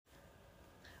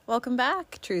Welcome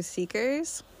back, Truth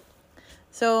Seekers.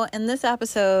 So in this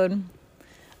episode,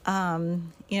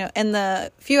 in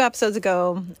the few episodes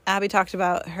ago, Abby talked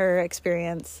about her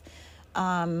experience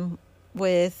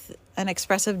with an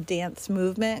expressive dance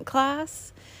movement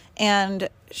class, and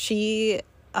she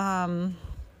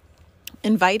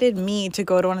invited me to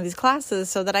go to one of these classes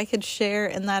so that I could share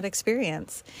in that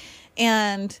experience.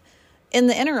 And in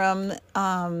the interim,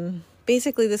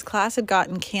 basically this class had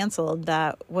gotten canceled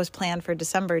that was planned for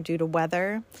December due to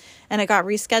weather, and it got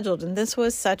rescheduled. And this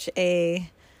was such a,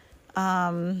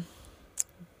 it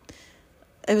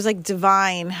was like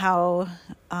divine how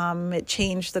it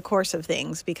changed the course of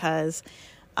things, because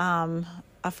a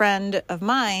friend of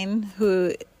mine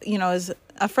who, is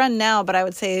a friend now, but I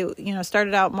would say,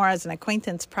 started out more as an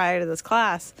acquaintance prior to this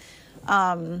class.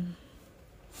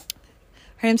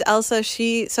 Her name's Elsa.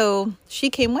 She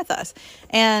came with us,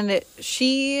 and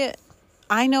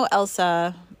I know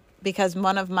Elsa because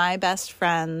one of my best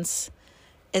friends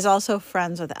is also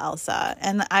friends with Elsa,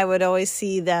 and I would always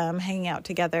see them hanging out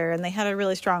together, and they had a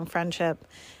really strong friendship.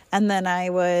 And then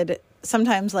I would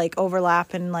sometimes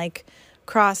overlap and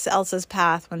cross Elsa's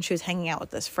path when she was hanging out with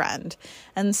this friend.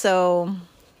 And so,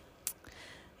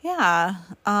 yeah.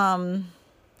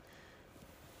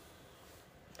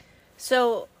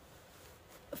 So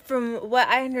from what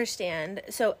I understand,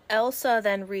 so Elsa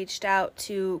then reached out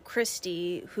to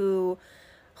Christy, who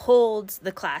holds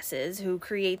the classes, who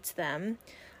creates them,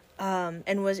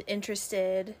 and was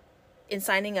interested in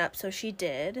signing up, so she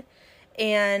did.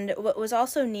 And what was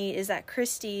also neat is that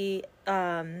Christy,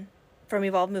 from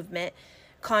Evolve Movement,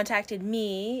 contacted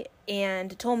me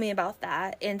and told me about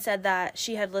that and said that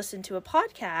she had listened to a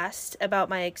podcast about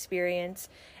my experience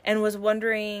and was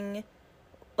wondering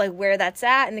where that's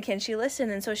at and can she listen.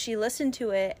 And so she listened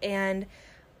to it, and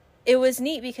it was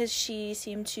neat because she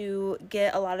seemed to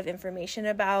get a lot of information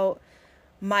about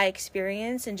my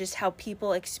experience and just how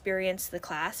people experience the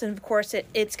class. And of course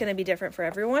it's going to be different for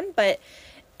everyone, but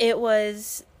it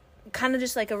was kind of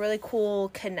just a really cool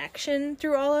connection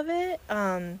through all of it.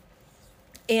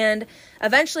 And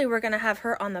eventually we're going to have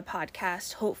her on the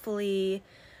podcast, hopefully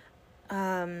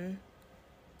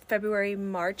February,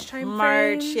 March time frame.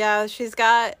 March, yeah.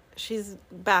 She's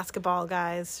basketball,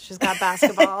 guys. She's got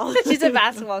basketball. She's a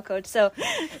basketball coach. So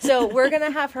we're going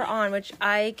to have her on, which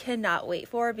I cannot wait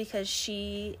for, because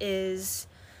she is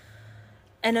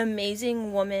an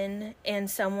amazing woman and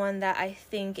someone that I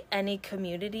think any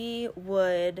community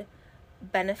would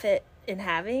benefit in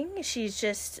having. She's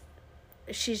just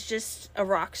a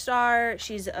rock star.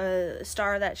 She's a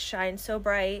star that shines so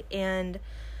bright, and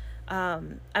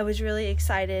I was really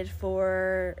excited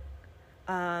for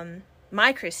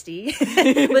my Kristy,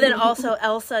 but then also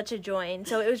Elsa to join.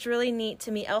 So it was really neat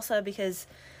to meet Elsa because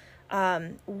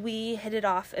we hit it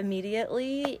off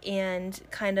immediately, and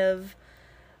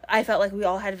I felt like we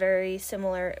all had very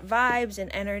similar vibes and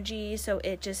energy, so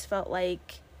it just felt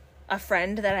like a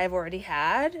friend that I've already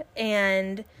had.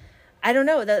 And I don't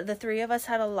know, the three of us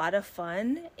had a lot of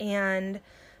fun. And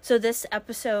so this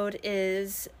episode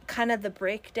is kind of the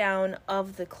breakdown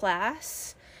of the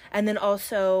class, and then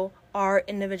also our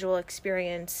individual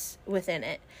experience within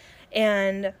it.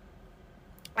 And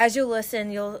as you listen,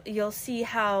 you'll see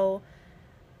how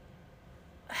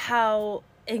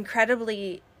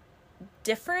incredibly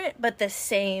different but the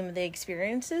same the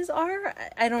experiences are.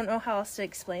 I don't know how else to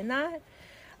explain that.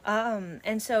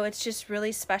 And so it's just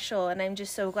really special, and I'm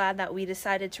just so glad that we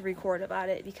decided to record about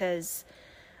it, because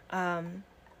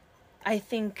I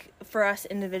think for us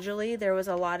individually there was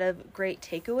a lot of great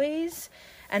takeaways,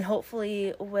 and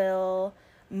hopefully will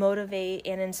motivate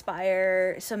and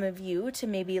inspire some of you to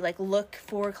maybe look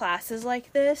for classes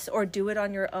like this, or do it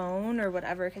on your own or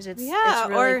whatever, because it's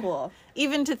really cool.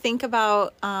 Even to think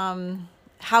about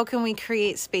how can we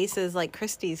create spaces like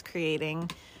Kristy's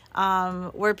creating,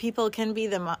 where people can be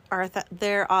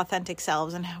their authentic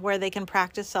selves, and where they can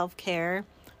practice self-care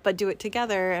but do it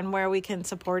together, and where we can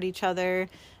support each other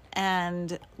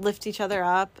and lift each other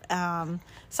up,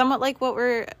 somewhat like what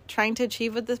we're trying to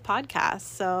achieve with this podcast.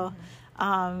 So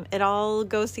it all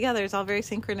goes together. It's all very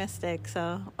synchronistic.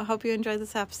 So I hope you enjoyed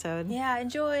this episode. Yeah,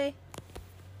 enjoy.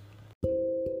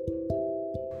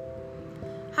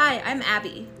 Hi, I'm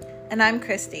Abby. And I'm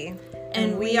Christy.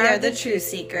 And we are the Truth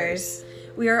Seekers.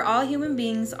 We are all human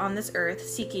beings on this earth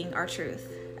seeking our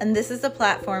truth. And this is the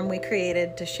platform we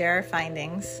created to share our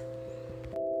findings.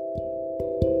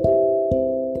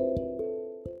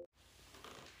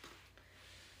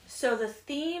 So the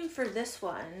theme for this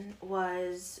one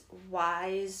was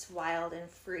wise, wild, and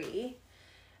free.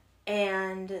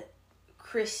 And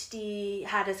Christy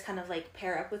had us kind of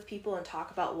pair up with people and talk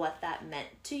about what that meant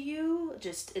to you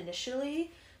just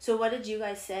initially. So what did you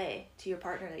guys say to your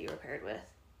partner that you were paired with?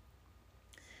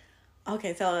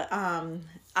 Okay, so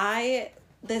I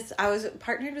was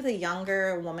partnered with a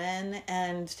younger woman,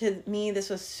 and to me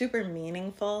this was super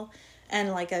meaningful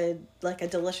and like a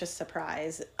delicious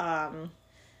surprise,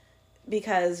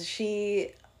 because she,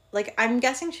 like, I'm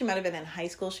guessing she might have been in high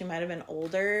school, she might have been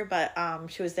older, but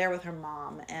she was there with her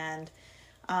mom, and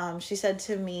she said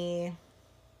to me,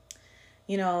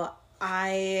 you know,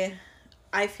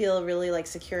 I feel really like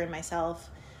secure in myself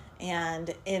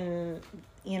and in,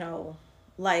 you know,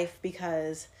 life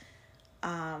because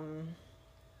I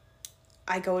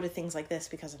go to things like this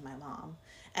because of my mom.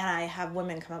 And I have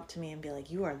women come up to me and be like,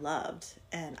 you are loved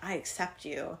and I accept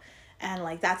you. And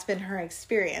like, that's been her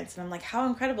experience. And I'm like, how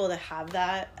incredible to have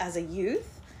that as a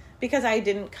youth, because I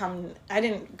didn't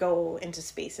go into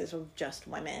spaces with just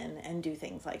women and do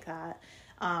things like that.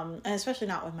 And especially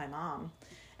not with my mom.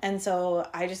 And so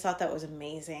I just thought that was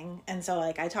amazing. And so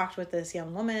like, I talked with this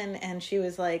young woman and she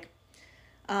was like,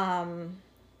 wild,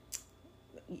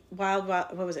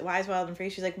 what was it? Wise, wild, and free.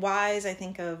 She's like, wise, I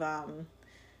think of,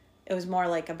 it was more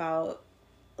like about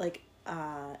like,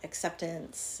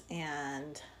 acceptance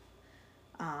and,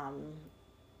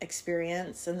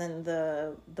 experience. And then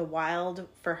the wild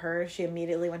for her, she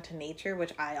immediately went to nature,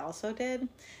 which I also did.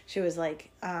 She was like,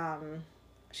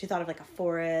 she thought of like a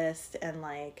forest and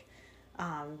like,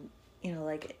 you know,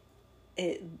 like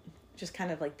it just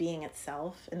kind of like being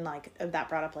itself, and like that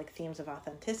brought up like themes of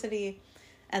authenticity.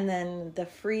 And then the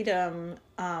freedom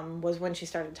was when she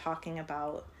started talking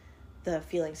about the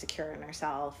feeling secure in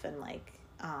herself and like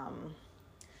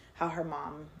how her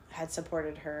mom had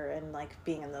supported her and like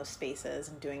being in those spaces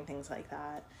and doing things like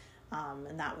that.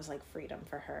 And that was like freedom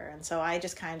for her. And so I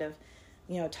just kind of,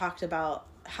 you know, talked about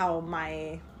how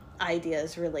my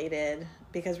ideas related,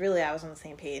 because really I was on the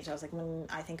same page. I was like, when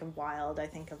I think of wild, I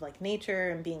think of like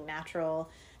nature and being natural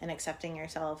and accepting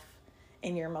yourself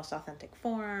in your most authentic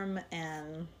form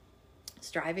and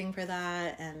striving for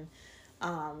that. And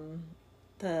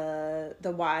the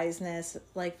wiseness,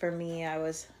 like for me, I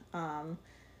was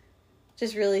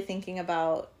just really thinking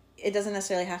about, it doesn't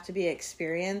necessarily have to be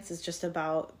experience. It's just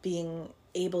about being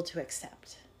able to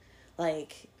accept,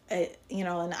 like, you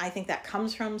know, and I think that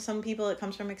comes from some people, it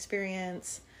comes from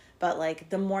experience, but like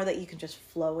the more that you can just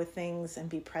flow with things and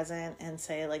be present and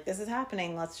say like, this is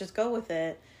happening, let's just go with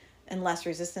it, and less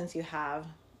resistance you have,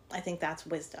 I think that's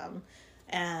wisdom.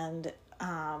 And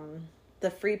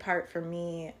the free part for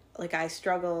me, like I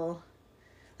struggle,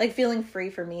 like feeling free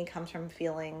for me comes from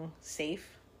feeling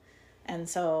safe. And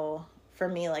so for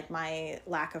me, like my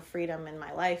lack of freedom in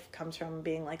my life comes from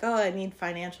being like, oh, I need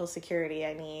financial security,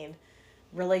 I need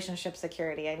relationship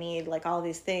security, I need like all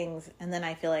these things, and then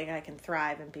I feel like I can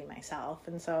thrive and be myself.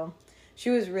 And so she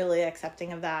was really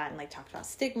accepting of that and like talked about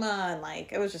stigma, and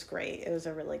like it was just great. It was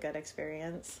a really good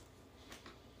experience.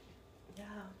 Yeah,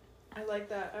 I like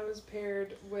that. I was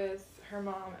paired with her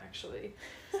mom actually.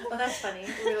 Oh, that's funny.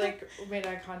 We like made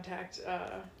eye contact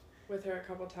with her a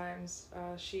couple times.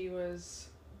 She was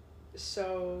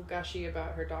so gushy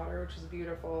about her daughter, which is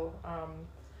beautiful.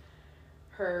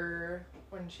 Her,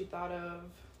 when she thought of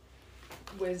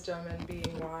wisdom and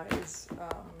being wise,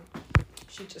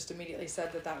 she just immediately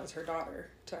said that was her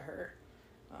daughter to her.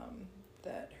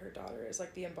 That her daughter is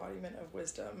like the embodiment of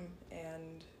wisdom,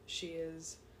 and she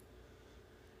is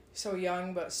so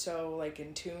young but so like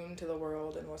in tune to the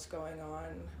world and what's going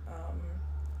on,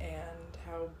 and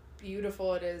how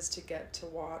beautiful it is to get to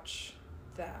watch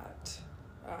that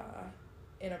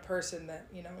in a person that,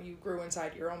 you know, you grew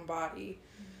inside your own body.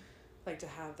 Like to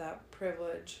have that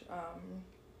privilege,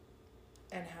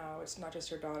 and how it's not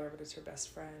just her daughter, but it's her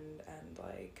best friend, and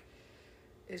like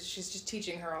she's just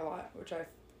teaching her a lot, which I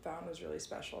found was really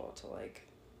special to like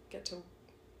get to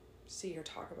see her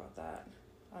talk about that.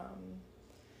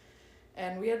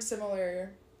 And we had similar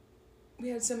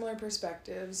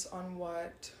perspectives on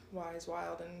what wise,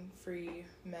 wild, and free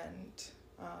meant.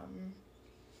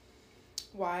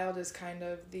 Wild is kind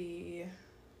of the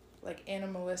like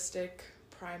animalistic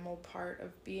primal part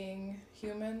of being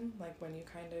human, like when you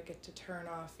kind of get to turn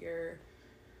off your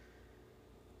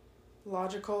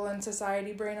logical and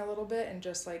society brain a little bit and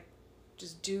just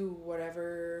do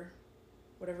whatever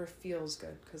feels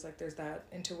good, because like there's that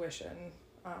intuition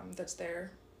that's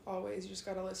there always, you just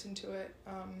gotta listen to it,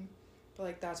 but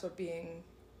like that's what being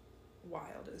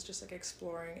wild is, just like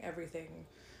exploring everything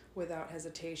without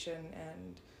hesitation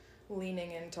and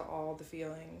leaning into all the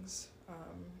feelings.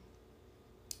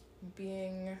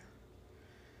 Being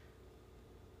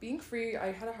free,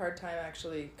 I had a hard time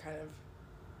actually kind of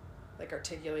like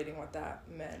articulating what that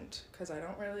meant, because I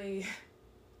don't think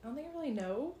I really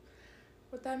know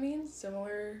what that means,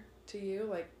 similar to you.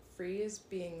 Like, free is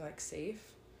being, like, safe,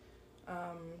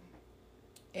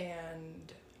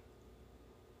 and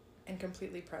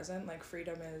completely present. Like,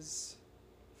 freedom is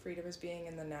being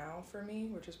in the now for me,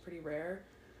 which is pretty rare.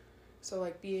 So,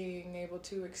 like, being able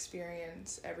to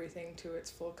experience everything to its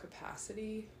full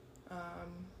capacity,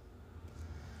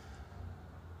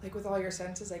 like, with all your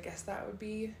senses, I guess that would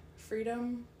be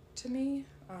freedom to me.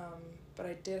 But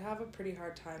I did have a pretty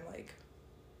hard time, like,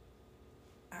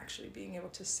 actually being able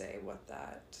to say what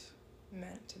that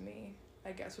meant to me,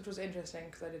 I guess, which was interesting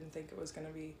because I didn't think it was going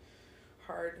to be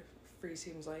hard. Free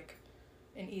seems like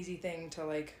an easy thing to,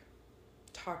 like,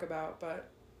 talk about, but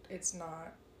it's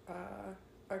not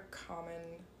a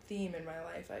common theme in my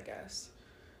life, I guess,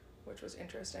 which was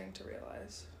interesting to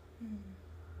realize.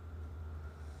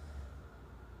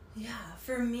 Yeah,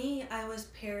 for me, I was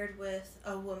paired with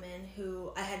a woman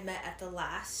who I had met at the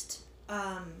last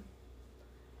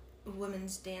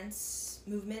women's dance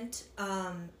movement,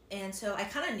 and so I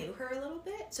kind of knew her a little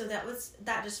bit, so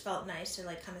that just felt nice to,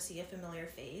 like, kind of see a familiar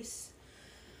face.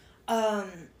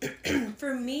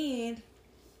 For me,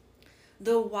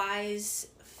 the whys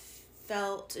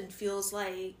felt and feels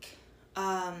like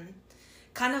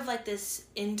kind of like this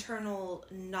internal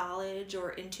knowledge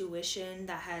or intuition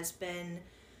that has been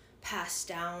passed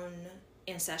down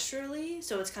ancestrally.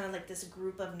 So it's kind of like this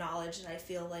group of knowledge that I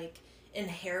feel like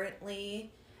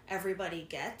inherently everybody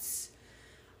gets.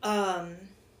 The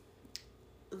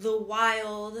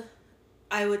wild,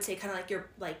 I would say, kind of like your,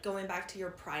 like, going back to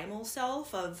your primal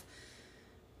self of,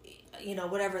 you know,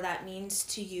 whatever that means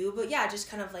to you. But yeah, just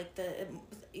kind of like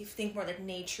you think more like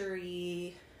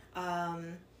nature-y,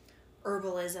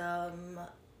 herbalism,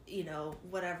 you know,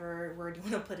 whatever word you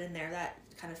want to put in there that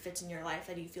kind of fits in your life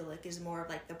that you feel like is more of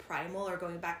like the primal or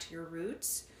going back to your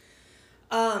roots.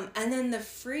 And then the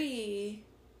free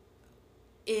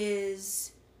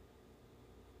is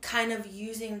kind of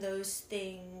using those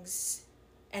things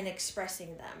and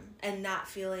expressing them and not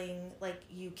feeling like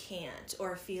you can't,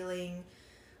 or feeling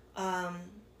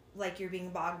like you're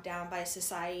being bogged down by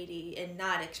society and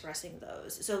not expressing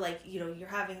those. So, like, you know, you're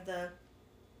having the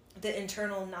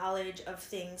internal knowledge of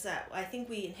things that I think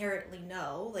we inherently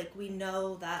know. Like, we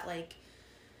know that, like,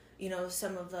 you know,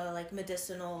 some of the, like,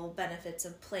 medicinal benefits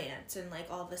of plants and, like,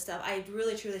 all this stuff. I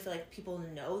really truly feel like people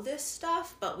know this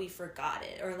stuff, but we forgot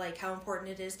it. Or, like, how important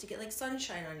it is to get, like,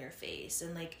 sunshine on your face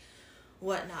and, like,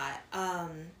 whatnot.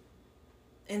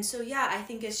 And so, yeah, I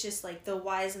think it's just, like, the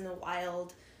whys and the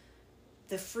wild,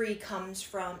 the free comes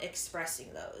from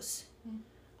expressing those.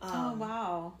 Oh,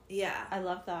 wow. Yeah. I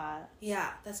love that.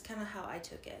 Yeah, that's kind of how I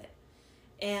took it.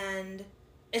 And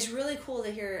it's really cool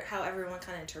to hear how everyone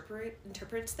kind of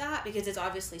interprets that, because it's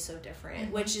obviously so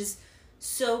different, which is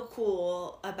so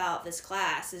cool about this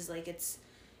class, is, like, it's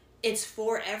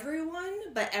for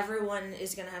everyone, but everyone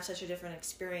is going to have such a different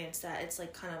experience that it's,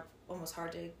 like, kind of almost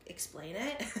hard to explain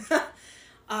it.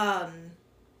 I'm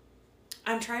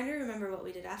trying to remember what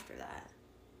we did after that.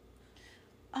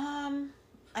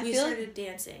 We started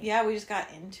dancing. Yeah, we just got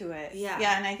into it. Yeah.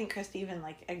 Yeah, and I think Christy even,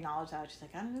 like, acknowledged that. She's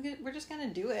like, we're just going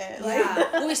to do it.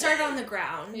 Yeah. Well, we started on the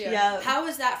ground. Yeah. How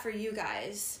was that for you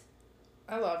guys?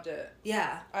 I loved it.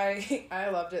 Yeah. I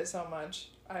loved it so much.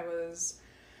 I was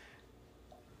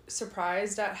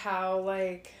surprised at how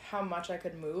much I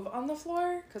could move on the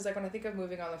floor, because, like, when I think of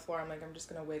moving on the floor, I'm like, I'm just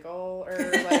gonna wiggle, or,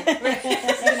 like,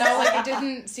 you know, like, it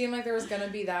didn't seem like there was gonna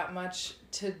be that much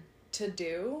to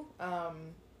do,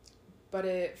 but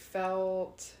it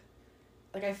felt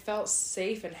like I felt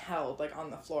safe and held, like,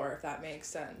 on the floor, if that makes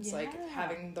sense. Yeah. Like,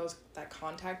 having that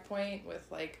contact point with,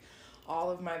 like, all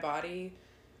of my body,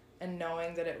 and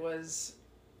knowing that it was,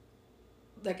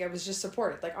 like, it was just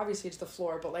supported. Like, obviously it's the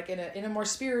floor, but, like, in a more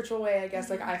spiritual way, I guess,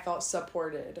 like, I felt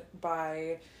supported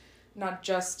by not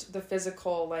just the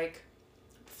physical, like,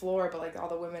 floor, but, like, all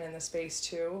the women in the space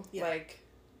too. Yeah. Like,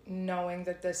 knowing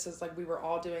that this is, like, we were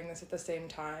all doing this at the same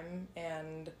time,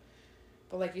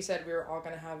 but like you said, we were all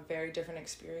going to have very different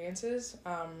experiences.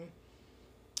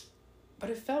 But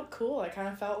it felt cool. I kind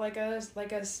of felt like a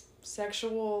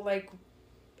sexual, like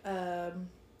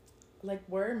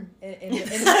worm in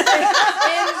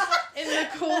the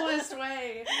coolest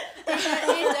way.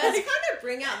 It does kind of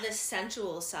bring out this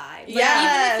sensual side. Like,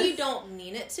 yes. Even if you don't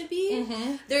mean it to be,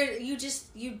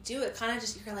 you do it kind of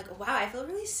just, you're like, wow, I feel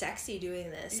really sexy doing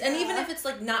this. Yeah. And even if it's,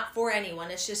 like, not for anyone,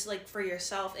 it's just, like, for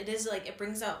yourself, it is, like, it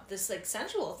brings out this, like,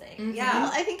 sensual thing. Mm-hmm. Yeah.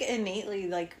 Well, I think innately,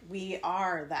 like, we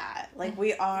are that. Like,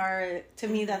 we are, to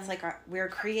me, that's, like, we're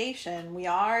creation. We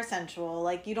are sensual.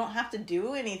 Like, you don't have to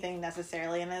do anything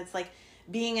necessarily. And it's, like,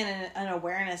 being in an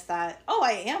awareness that, oh,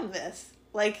 I am this.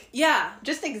 like, yeah,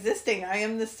 just existing. I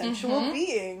am this sensual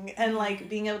being, and like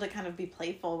being able to kind of be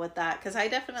playful with that. Because I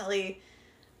definitely,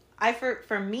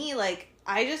 for me, like,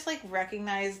 I just like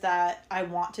recognize that I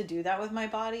want to do that with my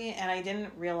body, and I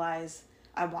didn't realize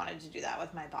I wanted to do that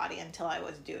with my body until I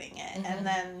was doing it. And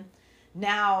then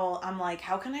now I'm like,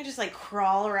 how can I just like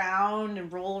crawl around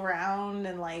and roll around,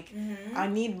 and like I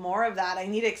need more of that. I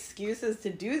need excuses to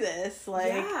do this.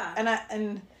 Like,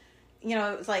 and you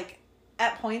know, it was like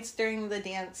at points during the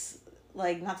dance,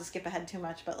 like, not to skip ahead too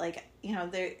much, but like, you know,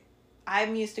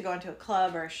 I'm used to going to a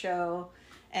club or a show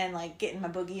and like getting my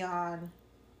boogie on,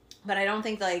 but I don't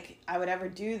think like I would ever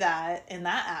do that in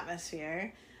that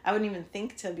atmosphere. I wouldn't even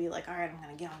think to be like, all right, I'm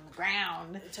going to get on the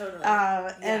ground. Totally.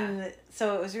 And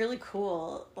so it was really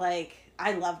cool. Like,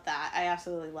 I loved that. I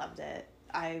absolutely loved it.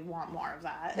 I want more of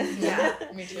that. Yeah.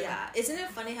 Me too. Yeah. Isn't it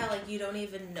funny how, like, you don't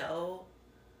even know,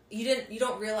 you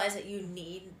don't realize that you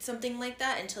need something like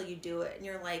that until you do it. And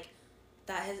you're like,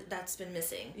 that's been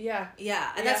missing. Yeah.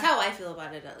 Yeah. And that's how I feel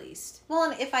about it, at least.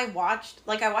 Well, and if I watched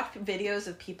videos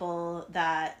of people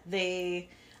that I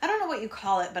don't know what you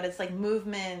call it, but it's like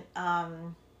movement,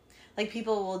 like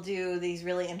people will do these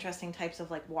really interesting types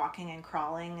of like walking and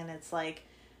crawling, and it's like,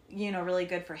 you know, really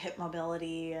good for hip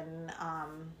mobility, and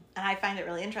I find it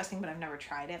really interesting, but I've never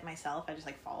tried it myself. I just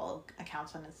like follow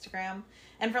accounts on Instagram,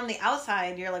 and from the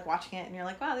outside you're like watching it and you're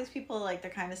like, wow, these people, like, they're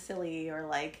kind of silly, or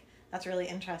like, that's really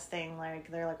interesting,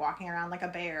 like they're like walking around like a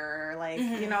bear, or like,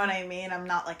 you know what I mean? I'm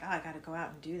not like, oh, I gotta go out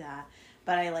and do that,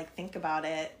 but I like think about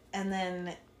it. And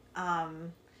then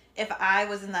if I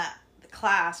was in that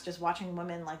class just watching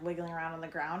women like wiggling around on the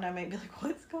ground, I might be like,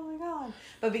 what's going on?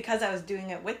 But because I was doing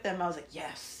it with them, I was like,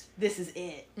 yes, this is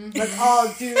it. Let's all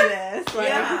do this. Like,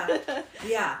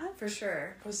 yeah, for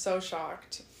sure. I was so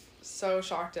shocked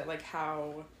at like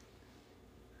how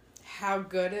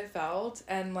good it felt,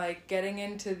 and like getting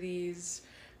into these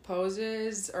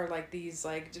poses, or like these,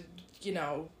 like, you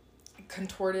know,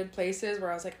 contorted places where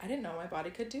I was like, I didn't know my body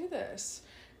could do this.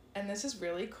 And this is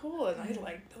really cool, and I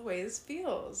like the way this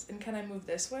feels. And can I move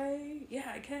this way? Yeah,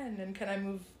 I can. And can I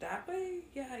move that way?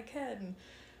 Yeah, I can.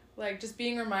 Like, just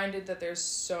being reminded that there's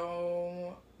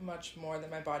so much more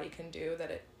that my body can do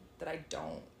that I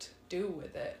don't do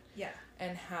with it. Yeah.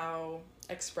 And how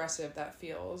expressive that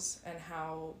feels, and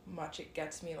how much it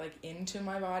gets me, like, into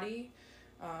my body.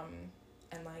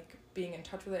 And like being in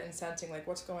touch with it and sensing like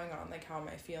what's going on, like how am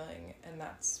I feeling? And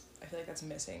I feel like that's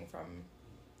missing from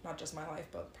not just my life,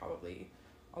 but probably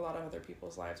a lot of other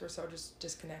people's lives. We're so just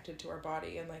disconnected to our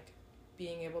body, and like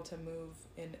being able to move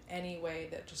in any way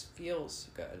that just feels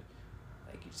good.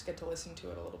 Like, you just get to listen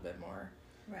to it a little bit more.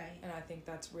 Right. And I think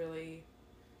that's really,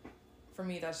 for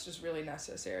me, that's just really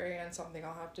necessary, and something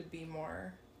I'll have to be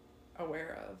more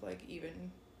aware of, like,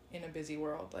 even in a busy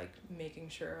world, like making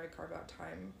sure I carve out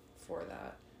time for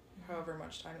that, however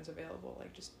much time is available.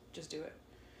 Like, just do it.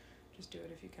 Just do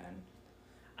it if you can.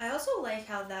 I also like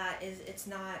how that is, it's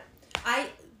not,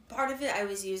 part of it I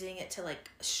was using it to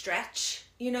like stretch,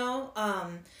 you know,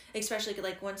 especially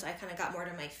like once I kind of got more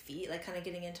to my feet, like kind of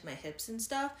getting into my hips and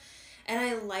stuff. And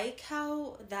I like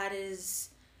how that is,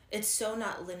 it's so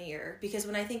not linear, because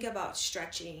when I think about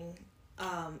stretching,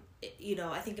 you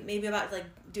know, I think maybe about like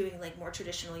doing like more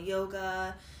traditional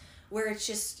yoga, where it's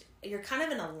just, you're kind of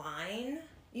in a line,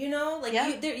 you know, like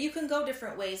you can go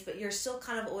different ways, but you're still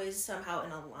kind of always somehow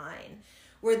in a line.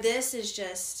 Where this is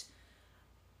just,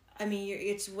 I mean,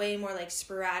 it's way more like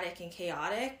sporadic and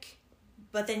chaotic,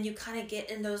 but then you kind of get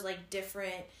in those like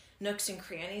different nooks and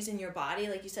crannies in your body.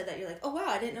 Like you said, that you're like, oh wow,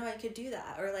 I didn't know I could do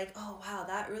that. Or like, oh wow,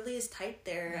 that really is tight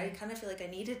there. I kind of feel like I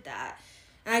needed that.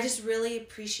 And I just really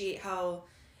appreciate how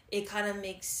it kind of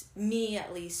makes me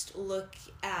at least look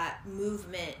at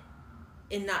movement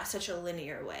in not such a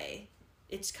linear way.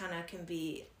 It's kind of can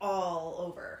be all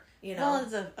over. You know?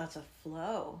 Well, it's a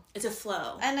flow. It's a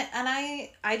flow. And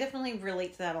I definitely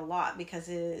relate to that a lot, because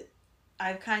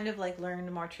I've kind of like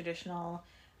learned more traditional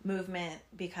movement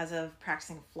because of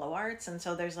practicing flow arts. And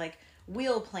so there's like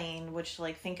wheel plane, which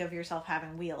like think of yourself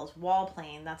having wheels. Wall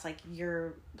plane, that's like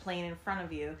your plane in front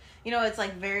of you. You know, it's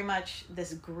like very much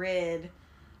this grid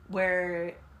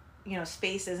where, you know,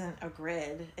 space isn't a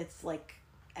grid. It's like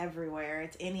everywhere.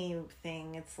 It's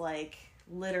anything. It's like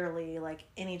literally like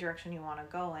any direction you want to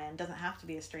go in. It doesn't have to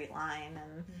be a straight line.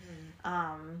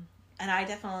 And and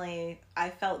I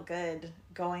felt good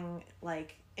going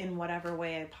like in whatever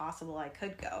way possible I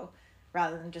could go,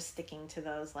 rather than just sticking to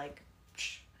those like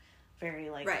very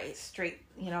like straight,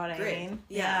 you know what grid. I mean?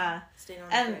 Yeah. Staying on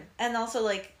the grid. And also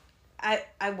like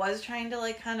I was trying to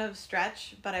like kind of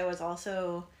stretch, but I was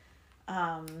also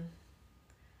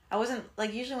I wasn't,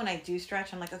 like, usually when I do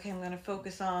stretch, I'm like, okay, I'm going to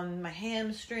focus on my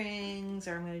hamstrings,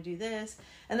 or I'm going to do this.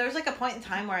 And there was, like, a point in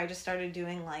time where I just started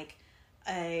doing, like,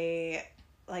 a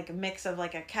mix of,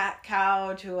 like, a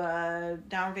cat-cow to a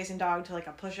downward-facing dog to, like,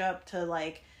 a push-up to,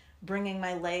 like, bringing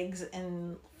my legs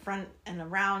in front and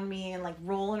around me and, like,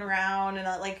 rolling around. And,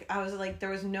 I was, like, there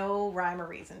was no rhyme or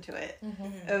reason to it.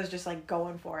 Mm-hmm. It was just, like,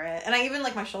 going for it. And I even,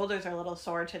 like, my shoulders are a little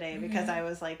sore today because I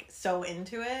was, like, so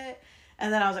into it.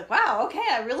 And then I was like, wow, okay,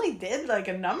 I really did, like,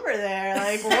 a number there.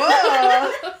 Like,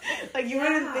 whoa. Like, you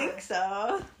wouldn't think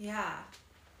so. Yeah.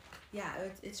 Yeah,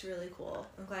 it's really cool.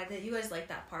 I'm glad that you guys like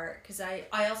that part. Because I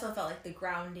also felt, like, the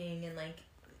grounding and, like,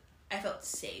 I felt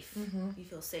safe. Mm-hmm. You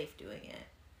feel safe doing it.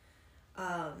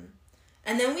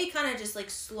 And then we kind of just,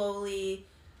 like, slowly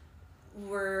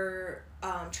were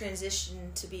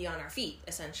transitioned to be on our feet,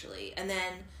 essentially. And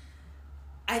then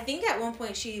I think at one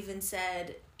point she even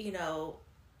said, you know,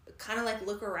 kind of like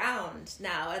look around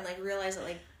now and like realize that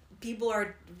like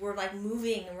we're like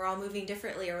moving and we're all moving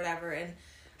differently or whatever. And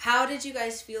how did you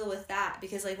guys feel with that?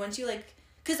 Because like once you like,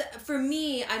 because for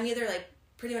me, I'm either like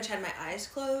pretty much had my eyes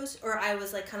closed or I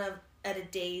was like kind of at a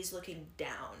daze looking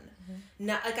down. Mm-hmm.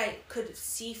 Not like I could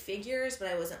see figures, but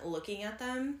I wasn't looking at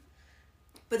them.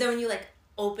 But then when you like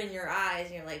open your eyes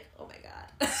and you're like, oh my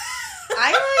God.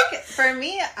 For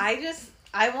me,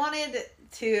 I wanted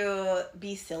to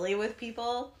be silly with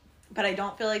people, but I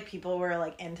don't feel like people were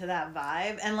like into that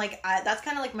vibe. And like that's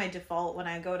kind of like my default when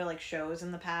I go to like shows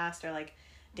in the past or like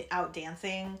out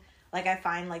dancing. Like I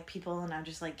find like people and I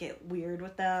just like get weird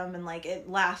with them and like it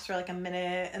lasts for like a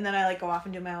minute and then I like go off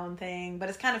and do my own thing. But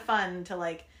it's kind of fun to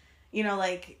like, you know,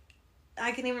 like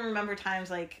I can even remember times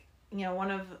like, you know,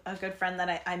 one of a good friend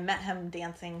that I met him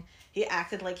dancing, he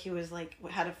acted like he was like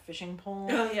had a fishing pole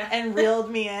and reeled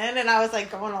me in and I was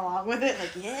like going along with it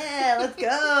like, yeah, let's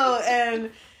go.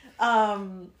 And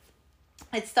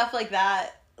it's stuff like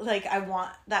that. Like I want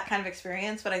that kind of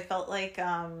experience, but I felt like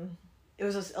it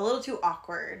was just a little too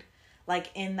awkward like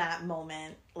in that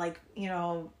moment, like, you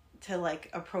know, to like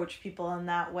approach people in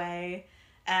that way.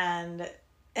 And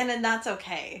then that's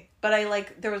okay. But I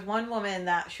like, there was one woman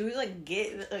that she was like,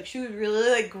 she was really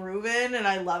like grooving and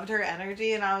I loved her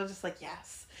energy and I was just like,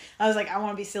 yes. I was like, I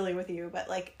want to be silly with you, but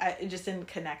like, it just didn't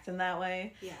connect in that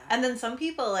way. Yeah. And then some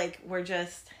people like were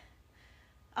just,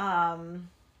 I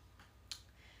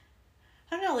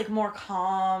don't know, like more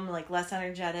calm, like less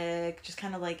energetic, just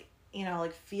kind of like, you know,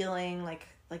 like feeling like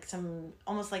some,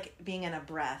 almost like being in a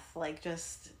breath, like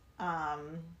just,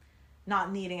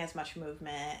 not needing as much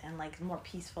movement and like more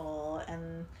peaceful.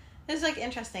 And it was like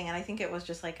interesting. And I think it was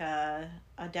just like a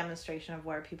demonstration of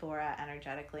where people were at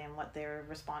energetically and what they were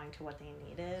responding to what they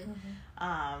needed.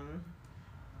 Mm-hmm.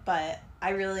 But I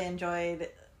really enjoyed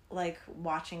like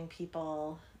watching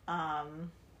people,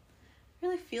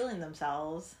 really feeling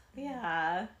themselves.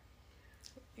 Yeah.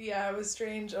 Yeah, it was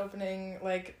strange opening,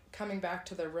 like coming back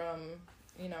to the room,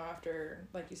 you know, after,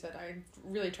 like you said, I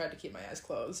really tried to keep my eyes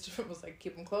closed. It was like,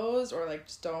 keep them closed or like,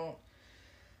 just don't,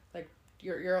 like,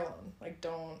 you're alone. Like,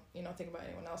 don't, you know, think about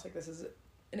anyone else. Like, this is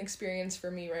an experience for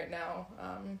me right now,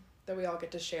 that we all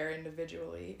get to share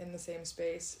individually in the same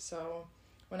space. So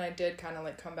when I did kind of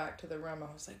like come back to the room,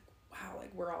 I was like, wow,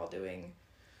 like we're all doing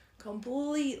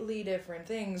completely different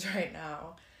things right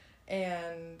now.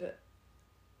 And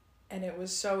it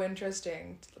was so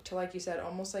interesting to, like you said,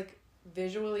 almost like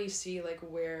visually see like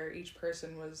where each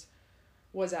person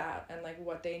was at and like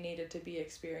what they needed to be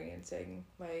experiencing.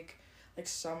 Like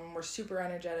some were super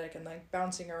energetic and like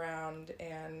bouncing around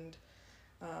and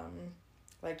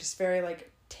like just very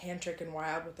like tantric and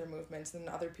wild with their movements, and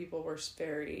other people were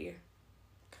very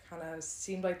kind of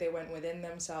seemed like they went within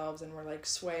themselves and were like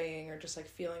swaying or just like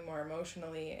feeling more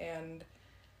emotionally. And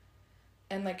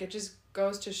like it just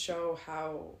goes to show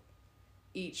how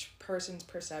each person's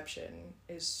perception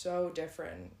is so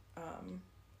different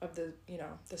of the, you know,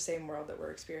 the same world that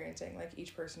we're experiencing. Like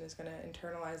each person is going to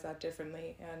internalize that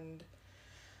differently. And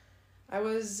I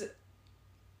was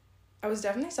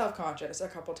definitely self-conscious a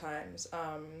couple times,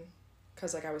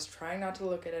 because like I was trying not to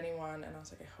look at anyone and I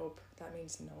was like, I hope that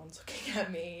means no one's looking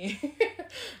at me.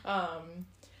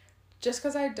 Just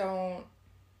because I don't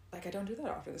do that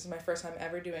often. This is my first time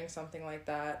ever doing something like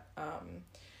that.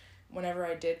 Whenever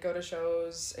I did go to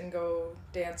shows and go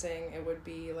dancing, it would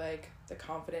be like the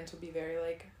confidence would be very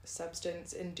like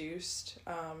substance induced.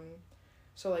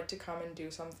 So like to come and do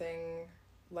something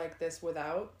like this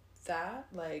without that,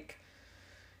 like,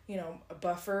 you know, a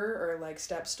buffer or like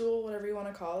step stool, whatever you want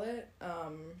to call it,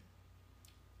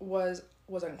 was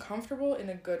uncomfortable in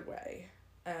a good way.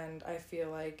 And I feel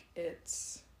like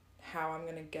it's how I'm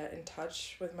going to get in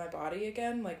touch with my body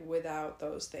again, like without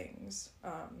those things.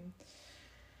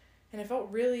 And it felt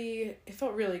really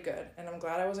good. And I'm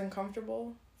glad I was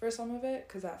uncomfortable for some of it,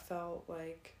 because that felt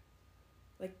like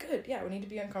good. Yeah, we need to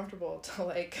be uncomfortable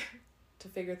to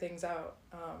figure things out.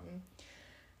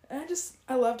 And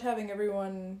I loved having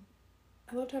everyone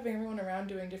around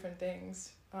doing different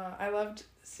things. I loved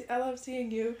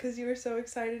seeing you, because you were so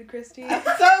excited, Kristy.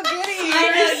 So giddy.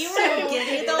 I know, you were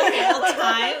giddy the whole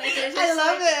time. I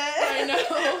love it.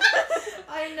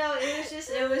 I know.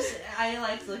 It was, I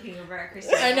liked looking over at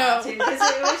Christy. I know. Too,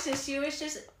 because she was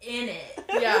just in it.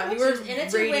 Yeah, you were in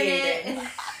it radiating. to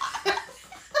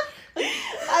win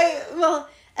it.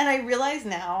 And I realize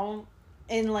now,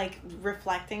 in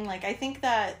reflecting, I think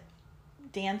that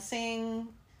dancing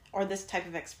or this type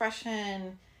of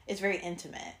expression is very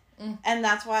intimate. And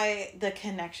that's why the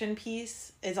connection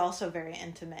piece is also very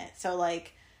intimate. So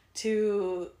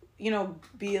to,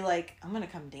 be I'm going to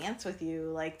come dance with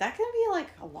you, that can be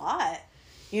a lot,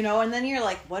 and then you're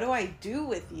what do I do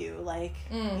with you?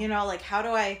 How do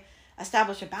I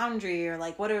establish a boundary, or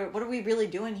what are we really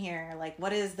doing here?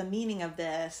 What is the meaning of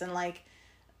this? And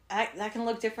that can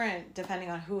look different depending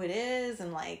on who it is,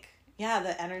 and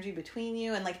the energy between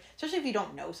you, and especially if you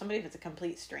don't know somebody, if it's a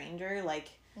complete stranger,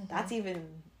 that's even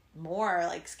more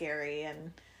scary.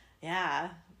 And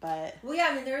but well, yeah,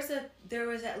 I mean, there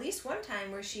was at least one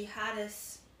time where she had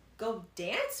us go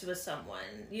dance with someone,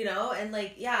 and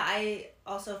I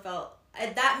also felt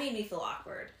that made me feel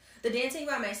awkward. The dancing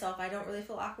by myself, I don't really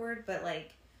feel awkward, but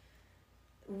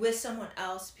with someone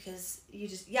else, because you're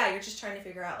just trying to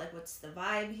figure out what's the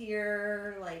vibe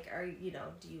here, are you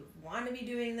do you want to be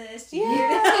doing this?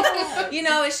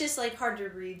 It's just hard to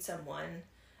read someone.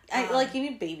 You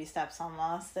need baby steps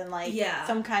almost, and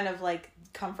some kind of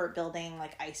comfort building,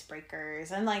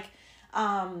 icebreakers, and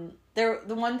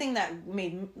the one thing that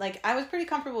made I was pretty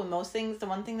comfortable with most things. The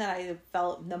one thing that I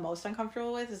felt the most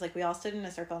uncomfortable with is we all stood in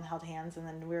a circle and held hands, and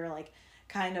then we were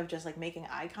kind of just making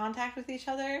eye contact with each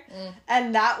other,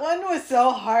 and that one was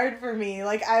so hard for me.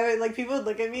 I would people would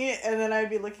look at me, and then I'd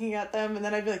be looking at them, and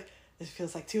then I'd be this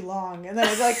feels too long, and then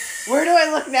I'd be where do I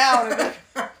look now? And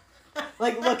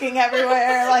I'd be looking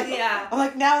everywhere,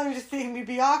 I'm now they're just seeing me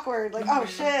be awkward, oh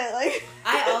shit,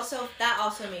 that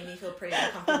also made me feel pretty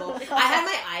uncomfortable. I had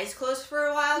my eyes closed for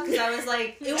a while, because I was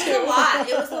it was a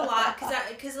lot,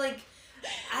 because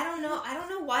I don't know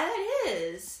why that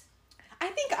is. I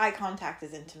think eye contact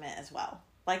is intimate as well,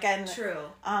 true.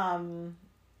 I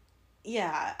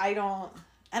don't,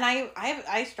 and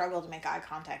I struggle to make eye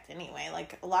contact anyway.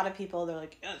 A lot of people, they're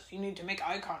yes, you need to make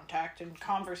eye contact and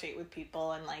conversate with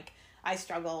people, and I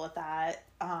struggle with that.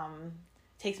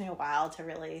 Takes me a while to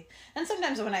really, and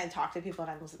sometimes when I talk to people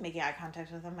and I'm making eye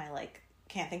contact with them, I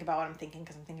can't think about what I'm thinking,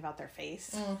 because I'm thinking about their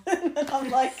face. And I'm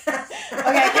okay,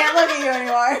 I can't look at you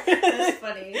anymore. That's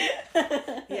funny.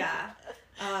 Yeah.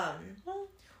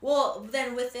 Well,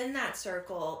 then within that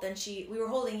circle, then we were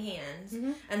holding hands,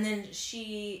 and then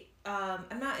she,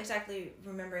 I'm not exactly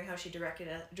remembering how she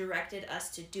directed us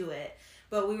to do it,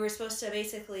 but we were supposed to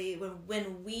basically,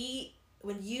 when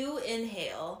you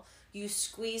inhale, you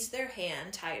squeeze their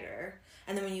hand tighter,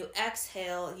 and then when you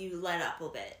exhale, you let up a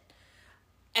bit.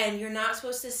 And you're not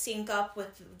supposed to sync up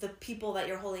with the people that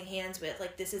you're holding hands with.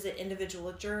 This is an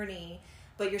individual journey,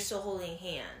 but you're still holding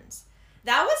hands.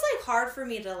 That was hard for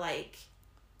me to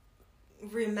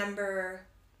remember,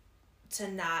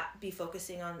 to not be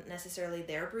focusing on necessarily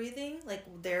their breathing,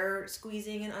 their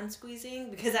squeezing and unsqueezing,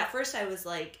 because at first I was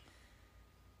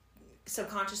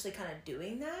subconsciously kind of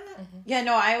doing that. Yeah,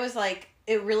 no, I was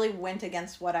it really went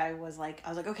against what I was I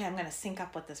was okay, I'm gonna sync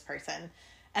up with this person.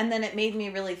 And then it made me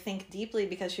really think deeply,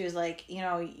 because she was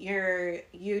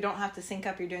you don't have to sync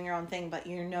up, you're doing your own thing, but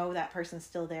that person's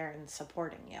still there and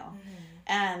supporting you.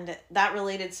 And that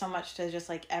related so much to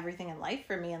just everything in life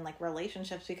for me, and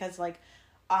relationships, because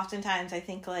oftentimes I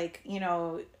think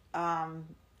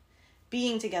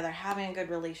being together, having a good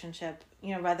relationship,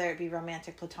 whether it be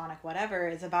romantic, platonic, whatever,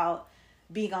 is about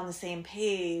being on the same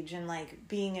page and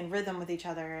being in rhythm with each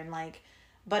other, and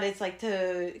but it's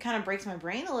to kind of breaks my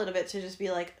brain a little bit to just be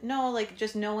no,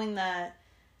 just knowing that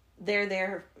they're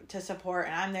there to support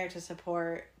and I'm there to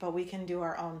support, but we can do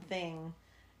our own thing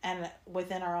and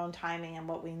within our own timing and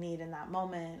what we need in that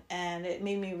moment. And it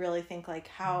made me really think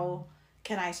how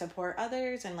can I support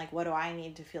others, and what do I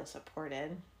need to feel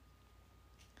supported?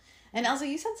 And Elsa,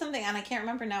 you said something, and I can't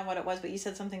remember now what it was, but you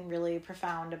said something really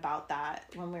profound about that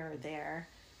when we were there.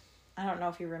 I don't know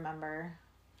if you remember.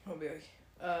 Oh boy.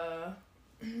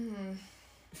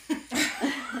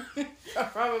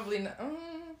 Probably not.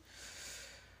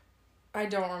 I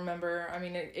don't remember. I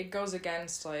mean, it goes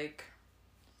against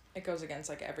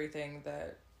everything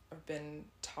that I've been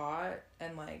taught,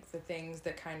 and like the things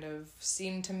that kind of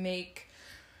seem to make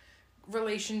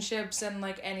relationships and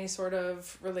like any sort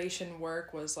of relation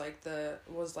work was like the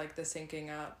syncing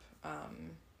up.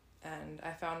 And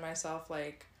I found myself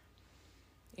like,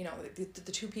 you know,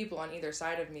 the two people on either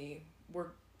side of me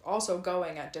were also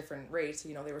going at different rates.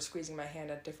 You know, they were squeezing my hand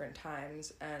at different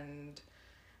times, and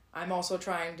I'm also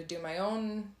trying to do my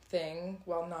own thing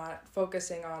while not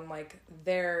focusing on like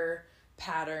their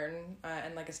pattern,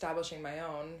 and like establishing my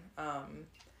own.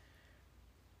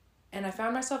 And I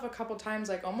found myself a couple times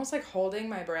like almost like holding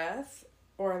my breath,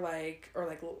 or like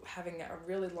having a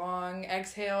really long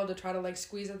exhale to try to like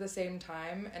squeeze at the same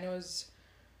time. And it was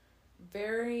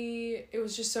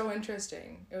just so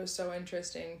interesting. It was so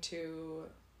interesting to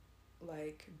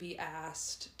like be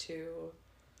asked to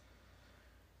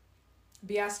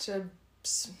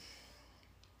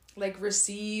like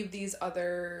receive these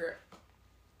other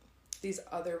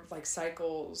like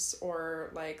cycles,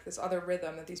 or like this other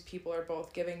rhythm that these people are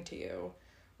both giving to you,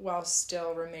 while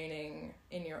still remaining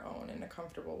in your own in a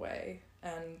comfortable way.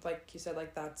 And like you said,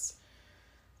 like that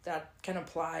can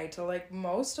apply to like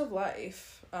most of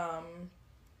life,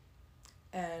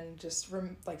 and just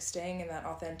like staying in that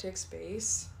authentic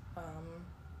space,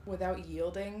 without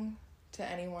yielding to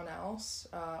anyone else,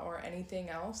 or anything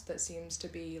else that seems to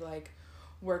be like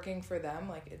working for them.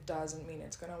 Like it doesn't mean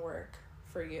it's gonna work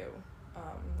for you.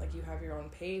 Like you have your own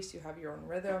pace, you have your own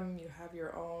rhythm, you have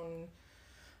your own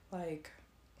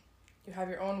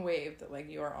wave that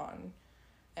like you're on,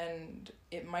 and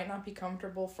it might not be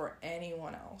comfortable for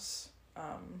anyone else.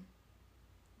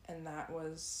 And that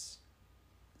was,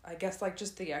 I guess, like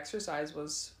just the exercise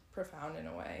was profound in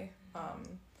a way.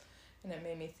 And it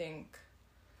made me think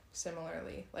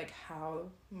similarly, like how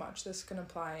much this can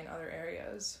apply in other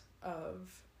areas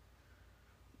of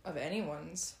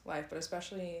anyone's life, but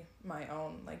especially my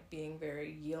own, like being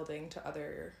very yielding to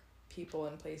other people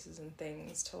and places and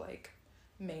things to like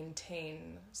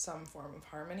maintain some form of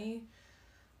harmony.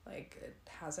 Like it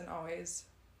hasn't always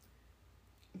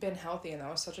been healthy, and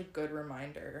that was such a good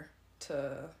reminder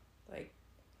to like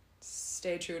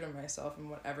stay true to myself, and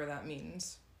whatever that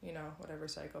means, you know, whatever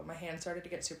cycle. My hand started to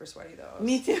get super sweaty though.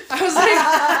 Me too. I was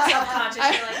like Self-conscious,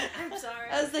 you're like, I'm sorry.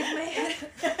 I was like, my hand.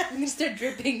 I'm gonna start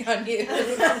dripping on you.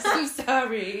 I'm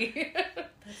sorry.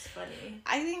 That's funny.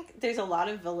 I think there's a lot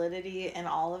of validity in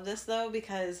all of this though,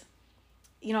 because,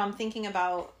 you know, I'm thinking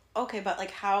about, okay, but like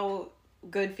how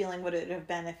good feeling would it have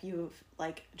been if you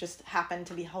like just happened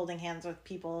to be holding hands with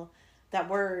people that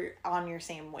were on your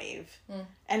same wave,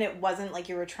 and it wasn't like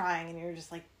you were trying and you were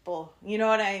just like, bull, you know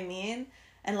what I mean?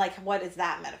 And like, what is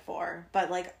that metaphor?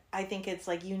 But like, I think it's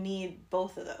like you need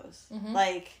both of those.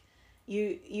 Like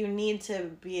you need to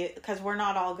be, because we're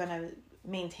not all gonna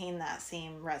maintain that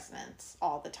same resonance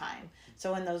all the time.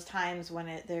 So in those times when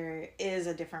there is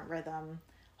a different rhythm,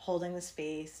 holding the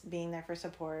space, being there for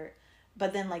support,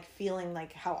 but then like feeling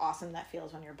like how awesome that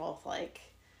feels when you're both like,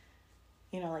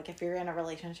 you know, like if you're in a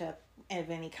relationship of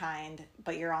any kind,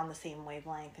 but you're on the same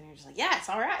wavelength and you're just like, yeah, it's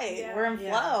all right. We're in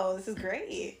flow. This is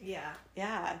great. Yeah.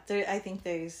 I think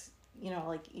there's, you know,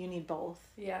 like you need both.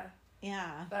 Yeah.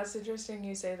 That's interesting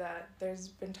you say that. There's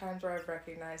been times where I've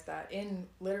recognized that in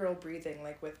literal breathing,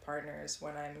 like with partners,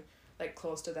 when I'm like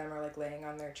close to them or like laying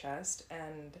on their chest,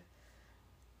 and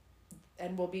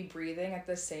we'll be breathing at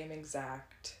the same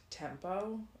exact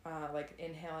tempo, like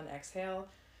inhale and exhale,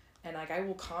 and like I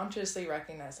will consciously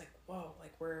recognize like, whoa,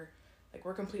 like we're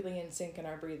completely in sync in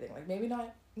our breathing. Like maybe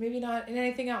not in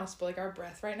anything else, but like our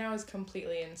breath right now is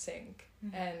completely in sync.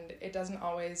 And it doesn't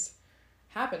always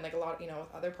happen. Like a lot, you know,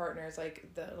 with other partners, like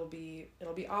it'll be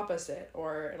opposite,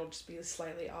 or it'll just be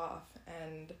slightly off,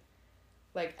 and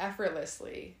like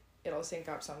effortlessly it'll sync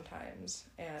up sometimes.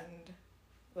 And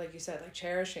like you said, like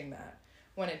cherishing that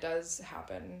when it does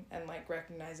happen, and like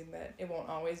recognizing that it won't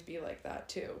always be like that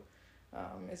too,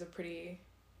 is a very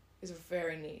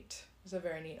neat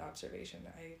observation.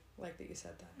 I like that you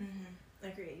said that.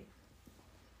 Agreed.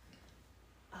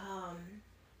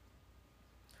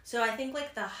 So I think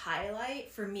like the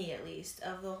highlight, for me at least,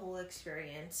 of the whole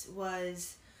experience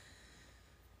was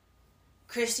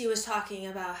Christy was talking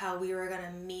about how we were going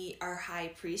to meet our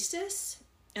High Priestess.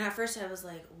 And at first I was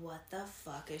like, what the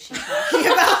fuck is she talking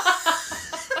about?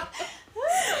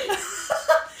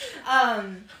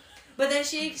 But then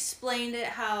she explained it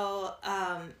how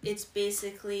it's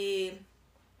basically...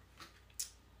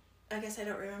 I guess I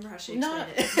don't remember how she explained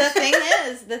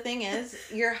it. The thing is,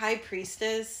 your High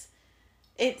Priestess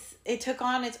it took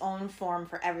on its own form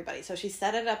for everybody. So she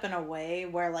set it up in a way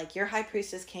where, like, your high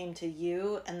priestess came to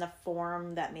you in the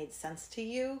form that made sense to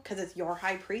you, because it's your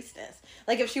high priestess.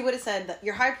 Like, if she would have said that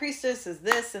your high priestess is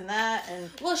this and that, and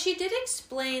well, she did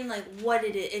explain, like, what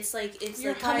it is. It's like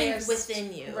coming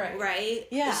within you, right?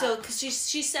 Yeah. So because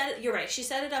she said it, you're right. She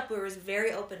set it up where it was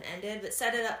very open ended, but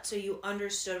set it up so you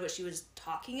understood what she was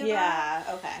talking about. Yeah.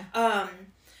 Okay.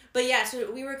 But yeah, so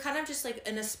we were kind of just, like,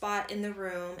 in a spot in the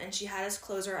room, and she had us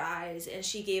close our eyes, and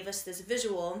she gave us this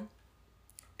visual,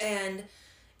 and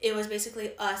it was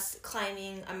basically us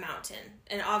climbing a mountain.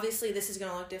 And obviously this is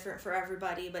going to look different for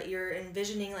everybody, but you're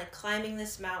envisioning, like, climbing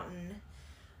this mountain,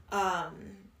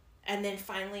 and then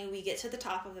finally we get to the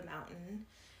top of the mountain,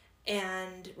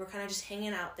 and we're kind of just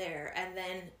hanging out there, and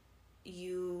then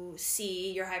you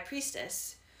see your high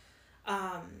priestess,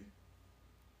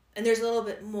 and there's a little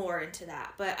bit more into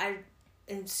that, but I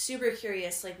am super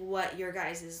curious, like, what your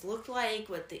guys' looked like,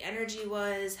 what the energy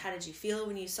was, how did you feel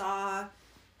when you saw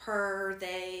her,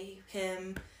 they,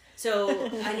 him?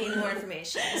 So I need more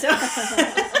information. So,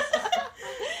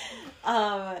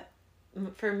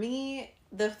 for me,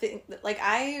 the thing, like,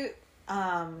 I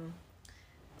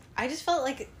just felt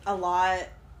like a lot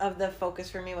of the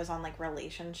focus for me was on, like,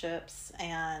 relationships,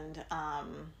 and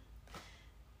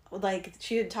like,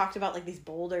 she had talked about, like, these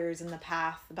boulders in the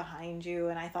path behind you,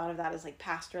 and I thought of that as, like,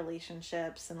 past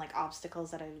relationships and, like,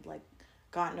 obstacles that I'd, like,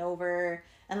 gotten over.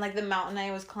 And, like, the mountain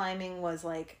I was climbing was,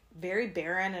 like, very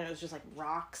barren, and it was just, like,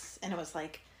 rocks, and it was,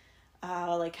 like,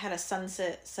 had a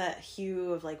sunset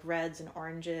hue of, like, reds and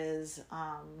oranges,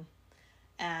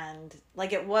 and,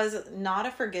 like, it was not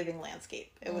a forgiving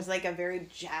landscape. It was, like, a very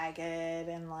jagged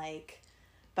and, like,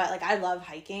 but, like, I love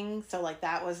hiking, so, like,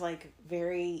 that was, like,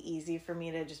 very easy for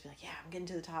me to just be like, yeah, I'm getting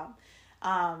to the top.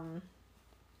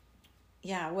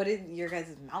 Yeah, what did your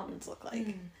guys' mountains look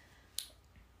like?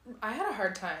 I had a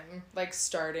hard time, like,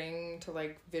 starting to,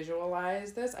 like,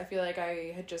 visualize this. I feel like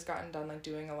I had just gotten done, like,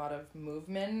 doing a lot of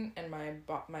movement, and my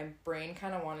brain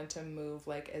kind of wanted to move,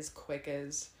 like, as quick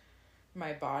as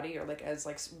my body, or, like, as,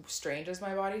 like, strange as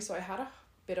my body, so I had a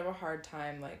bit of a hard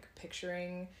time, like,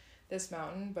 picturing this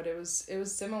mountain, but it was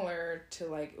similar to,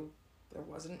 like, there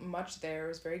wasn't much there. It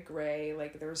was very gray,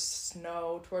 like, there was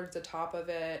snow towards the top of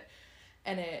it,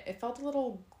 and it felt a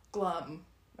little glum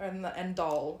and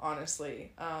dull,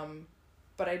 honestly,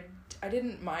 but I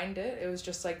didn't mind it. It was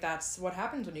just, like, that's what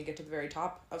happens when you get to the very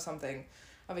top of something,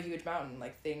 of a huge mountain.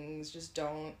 Like, things just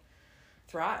don't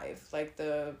thrive, like,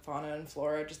 the fauna and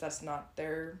flora, just that's not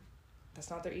their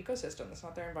ecosystem, that's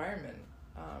not their environment,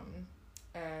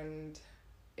 and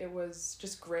it was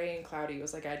just gray and cloudy. It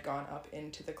was like I'd gone up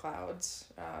into the clouds,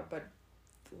 but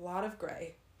a lot of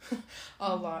gray.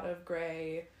 A lot of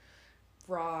gray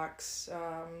rocks,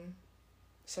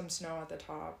 some snow at the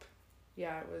top.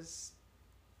 Yeah, it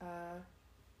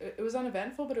was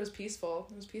uneventful, but it was peaceful.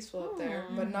 It was peaceful up there,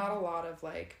 but not a lot of,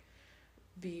 like,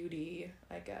 beauty,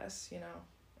 I guess, you know,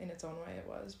 in its own way it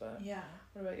was, but yeah.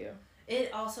 What about you?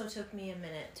 It also took me a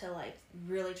minute to, like,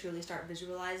 really truly start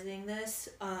visualizing this.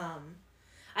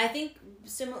 I think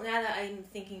similar, now that I'm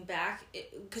thinking back,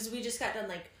 because we just got done,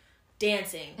 like,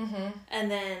 dancing, and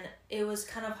then it was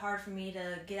kind of hard for me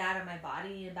to get out of my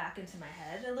body and back into my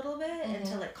head a little bit, and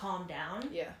to, like, calm down.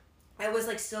 Yeah. I was,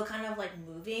 like, still kind of, like,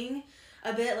 moving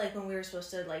a bit, like, when we were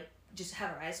supposed to, like, just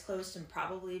have our eyes closed and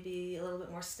probably be a little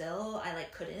bit more still, I,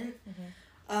 like, couldn't.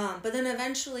 But then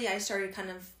eventually I started kind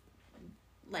of,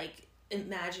 like,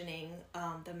 imagining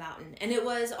the mountain, and it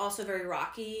was also very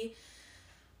rocky,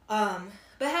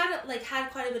 but had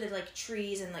quite a bit of, like,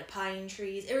 trees and, like, pine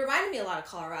trees. It reminded me a lot of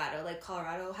Colorado, like,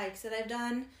 Colorado hikes that I've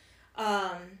done.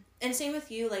 And same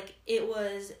with you, like, it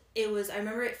was, I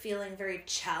remember it feeling very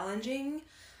challenging,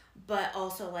 but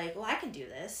also, like, well, I can do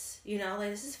this, you know, like,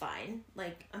 this is fine.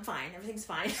 Like, I'm fine. Everything's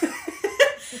fine.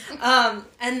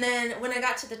 And then when I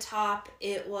got to the top,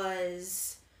 it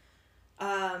was,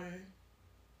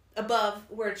 above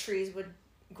where trees would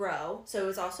grow. So it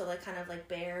was also, like, kind of, like,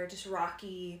 bare, just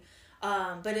rocky.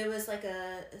 But it was like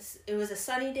it was a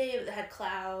sunny day that had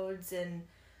clouds, and,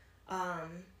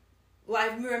 well, I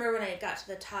remember when I got to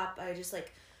the top, I just,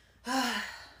 like,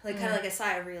 like, kind of like a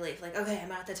sigh of relief, like, okay,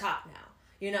 I'm at the top now,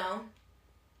 you know?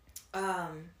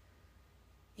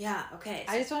 Yeah, okay.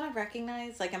 So I just want to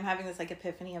recognize, like, I'm having this, like,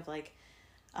 epiphany of, like,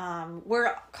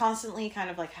 we're constantly kind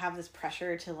of, like, have this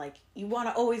pressure to, like, you want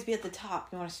to always be at the top,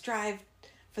 you want to strive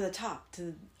for the top,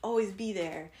 to always be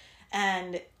there.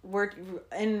 And we're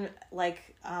in,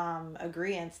 like,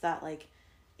 agreeance that, like,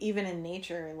 even in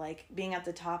nature, like being at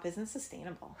the top isn't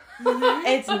sustainable.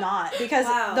 It's not, because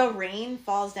the rain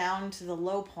falls down to the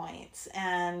low points,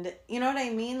 and you know what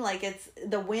I mean? Like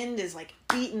the wind is like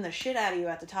beating the shit out of you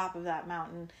at the top of that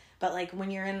mountain. But like when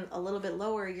you're in a little bit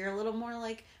lower, you're a little more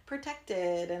like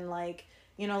protected, and like,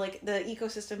 you know, like the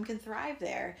ecosystem can thrive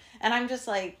there. And I'm just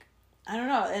like, I don't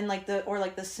know. And like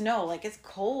the snow, like it's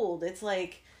cold. It's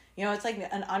like, you know, it's like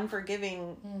an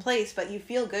unforgiving place, but you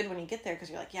feel good when you get there because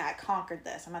you're like, yeah, I conquered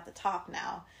this. I'm at the top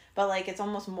now. But like, it's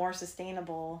almost more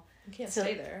sustainable. You can't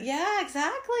stay there. Yeah,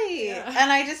 exactly. Yeah.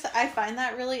 And I find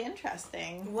that really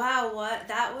interesting. Wow,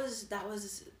 that was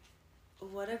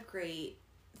what a great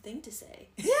thing to say.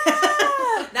 Yeah.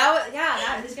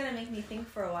 that is gonna make me think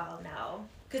for a while now,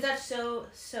 because that's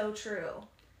so true.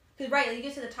 Because right, you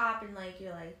get to the top and like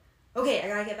you're like, okay, I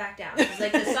gotta get back down. It's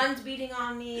like the sun's beating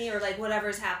on me, or like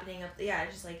whatever's happening up. Yeah,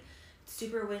 it's just like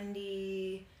super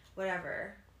windy,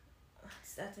 whatever.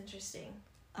 That's interesting.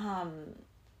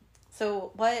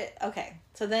 So what? Okay.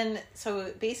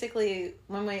 So basically,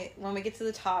 when we get to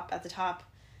the top, at the top,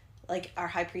 like our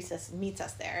high priestess meets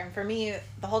us there, and for me,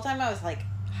 the whole time I was like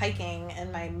hiking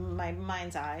in my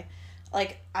mind's eye,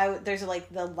 like there's like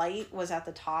the light was at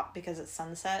the top because it's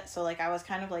sunset, so like I was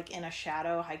kind of like in a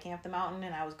shadow hiking up the mountain,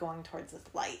 and I was going towards this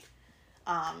light,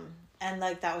 and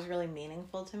like that was really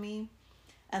meaningful to me.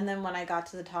 And then when I got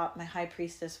to the top, my high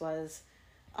priestess was,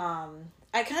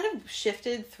 I kind of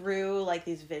shifted through like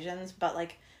these visions, but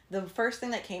like the first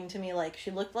thing that came to me, like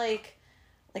she looked like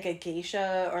a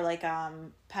geisha, or like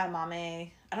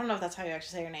Padmame. I don't know if that's how you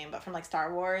actually say her name, but from like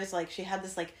Star Wars, like she had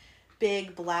this like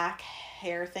big black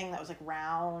hair thing that was like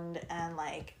round, and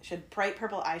like she had bright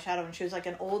purple eyeshadow, and she was like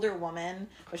an older woman,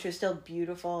 but she was still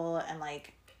beautiful, and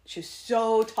like she was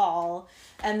so tall.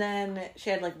 And then she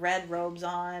had like red robes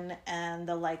on, and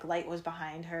the like light was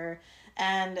behind her,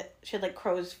 and she had like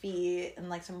crow's feet and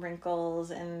like some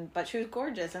wrinkles, but she was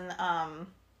gorgeous.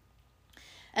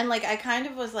 And like I kind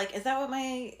of was like, is that what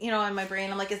my, you know, in my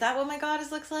brain I'm like, is that what my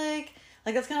goddess looks like?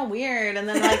 Like, that's kind of weird. And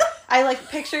then, like, I, like,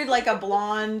 pictured, like, a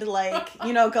blonde, like,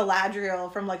 you know,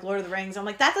 Galadriel from, like, Lord of the Rings. I'm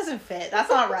like, that doesn't fit.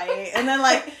 That's not right. And then,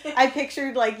 like, I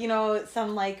pictured, like, you know,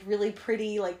 some, like, really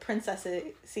pretty, like,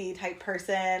 princess-y type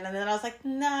person. And then I was like,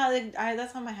 nah,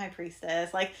 that's not my high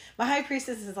priestess. Like, my high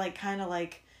priestess is, like, kind of,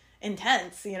 like,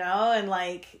 intense, you know? And,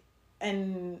 like,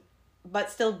 but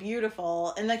still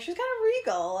beautiful. And, like, she was kind of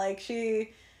regal. Like,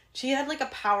 she had, like, a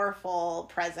powerful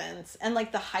presence. And,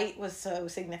 like, the height was so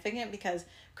significant because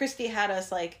Kristy had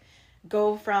us, like,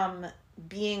 go from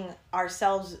being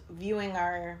ourselves, viewing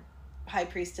our high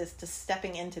priestess, to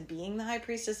stepping into being the high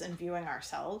priestess and viewing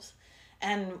ourselves.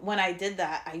 And when I did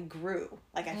that, I grew.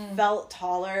 Like, I felt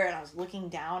taller, and I was looking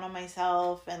down on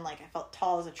myself, and, like, I felt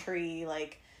tall as a tree.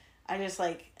 Like, I just,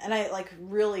 like, and I, like,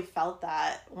 really felt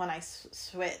that when I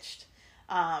switched.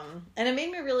 And it made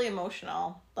me really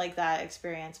emotional, like, that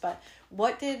experience. But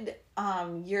what did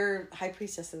your high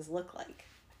priestesses look like?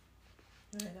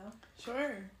 I know.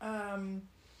 Sure.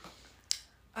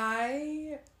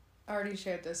 I already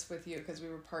shared this with you because we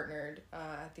were partnered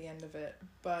at the end of it.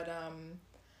 But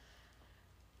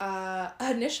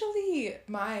initially,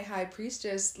 my high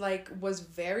priestess, like, was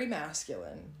very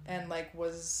masculine and, like,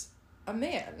 was a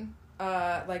man.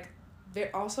 Like,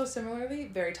 also similarly,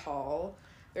 very tall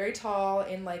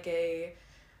in, like,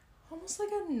 almost like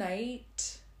a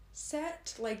night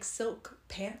set, like, silk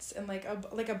pants and, like,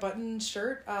 a button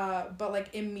shirt, but,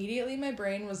 like, immediately my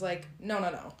brain was like,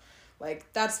 no, like,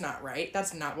 that's not right,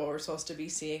 that's not what we're supposed to be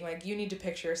seeing. Like, you need to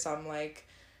picture some, like,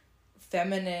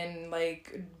 feminine,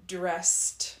 like,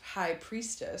 dressed high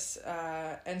priestess,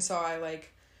 and so I,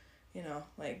 like, you know,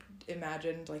 like,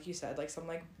 imagined, like you said, like, some,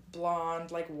 like,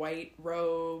 blonde, like, white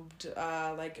robed,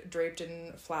 like, draped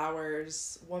in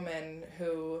flowers woman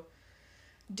who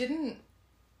didn't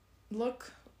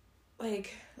look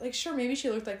like, sure, maybe she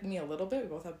looked like me a little bit, we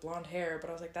both have blonde hair, but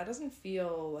I was like, that doesn't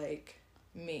feel like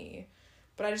me.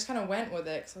 But I just kind of went with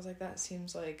it, because I was like, that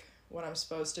seems like what I'm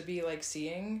supposed to be, like,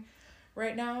 seeing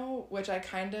right now, which I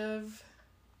kind of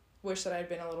wish that I'd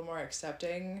been a little more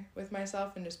accepting with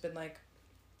myself and just been like,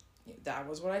 that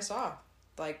was what I saw.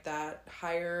 Like, that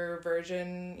higher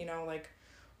version, you know, like,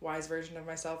 wise version of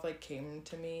myself, like, came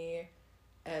to me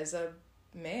as a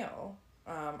male,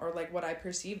 or, like, what I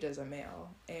perceived as a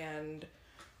male, and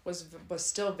was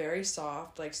still very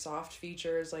soft, like, soft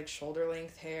features, like,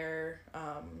 shoulder-length hair,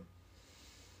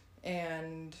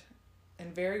 and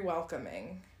very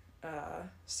welcoming.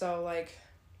 So, like,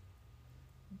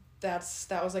 that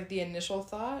was, like, the initial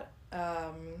thought,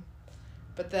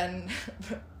 but then,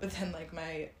 like,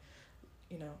 my,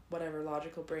 you know, whatever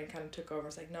logical brain kind of took over.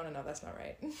 It's like, no, that's not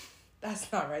right.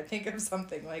 that's not right. Think of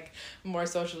something like more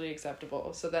socially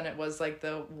acceptable. So then it was like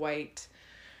the white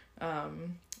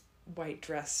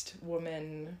dressed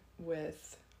woman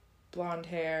with blonde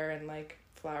hair and like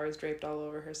flowers draped all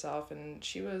over herself, and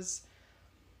she's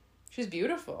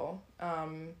beautiful.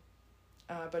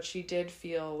 But she did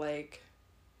feel like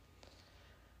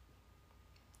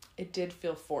it did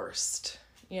feel forced,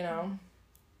 you know?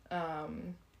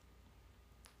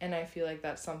 And I feel like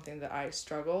that's something that I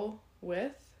struggle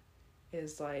with,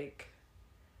 is like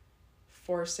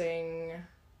forcing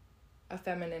a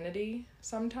femininity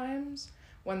sometimes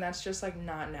when that's just like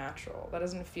not natural. That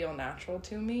doesn't feel natural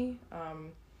to me.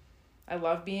 I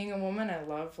love being a woman. I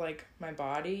love like my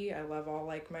body. I love all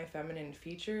like my feminine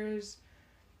features,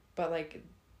 but like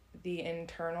the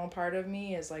internal part of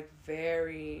me is like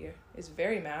very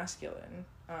masculine.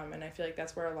 And I feel like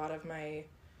that's where a lot of my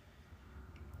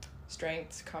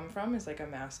strengths come from, is like a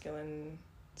masculine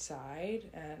side,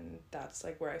 and that's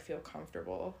like where I feel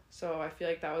comfortable. So I feel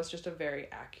like that was just a very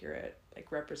accurate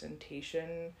like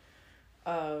representation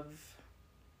of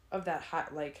that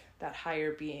that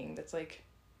higher being that's like,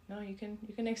 no, you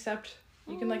can accept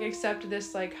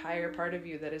this like higher part of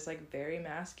you that is like very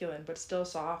masculine but still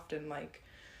soft and like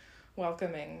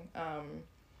welcoming.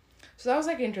 So that was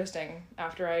like interesting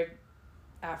after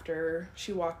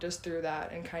she walked us through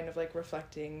that, and kind of like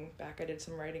reflecting back, I did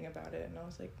some writing about it, and I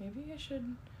was like, maybe I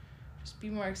should just be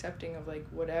more accepting of like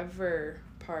whatever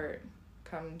part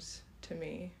comes to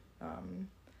me.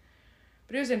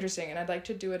 But it was interesting, and I'd like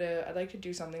to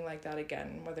do something like that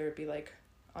again, whether it be like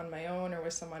on my own or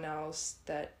with someone else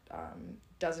that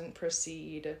doesn't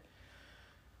precede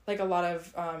like a lot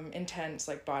of intense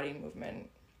like body movement,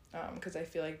 because I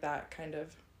feel like that kind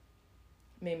of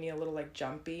made me a little like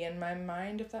jumpy in my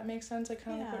mind, if that makes sense, like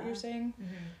kind of like what you're saying.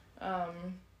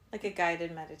 Like a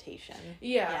guided meditation.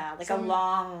 Yeah, like a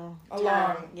long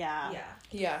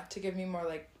to give me more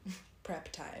like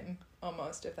prep time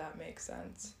almost, if that makes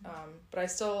sense. But I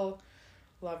still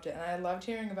loved it, and I loved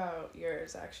hearing about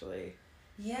yours actually.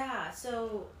 Yeah,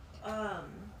 so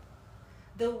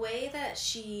the way that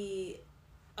she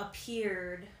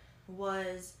appeared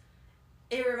was,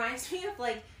 it reminds me of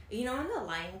like, you know, in The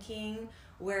Lion King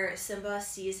where Simba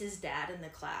sees his dad in the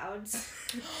clouds.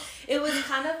 It was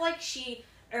kind of like she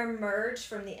emerged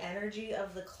from the energy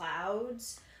of the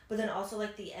clouds, but then also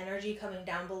like the energy coming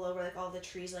down below where like all the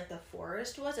trees, like the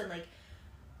forest was, and like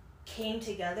came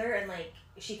together, and like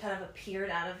she kind of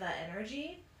appeared out of that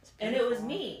energy, and it was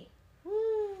me.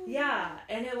 Woo. Yeah,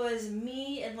 and it was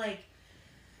me, and like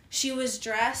she was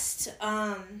dressed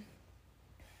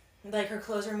like her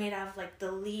clothes were made out of like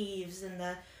the leaves and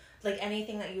the like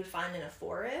anything that you would find in a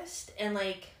forest, and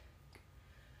like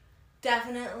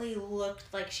definitely looked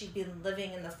like she'd been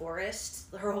living in the forest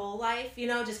her whole life, you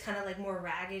know, just kind of like more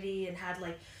raggedy, and had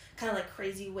like kind of like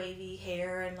crazy wavy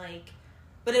hair, and like,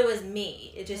 but it was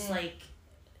me. It just like,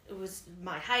 it was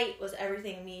my height, was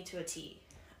everything me to a T.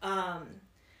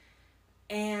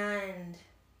 And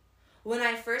when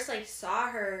I first like saw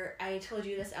her, I told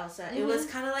you this, Elsa, it was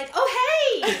kind of like,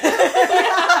 oh hey,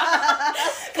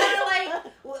 kind of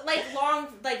like long,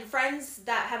 like friends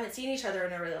that haven't seen each other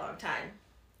in a really long time.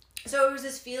 So it was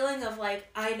this feeling of like,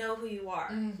 I know who you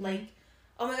are. Like,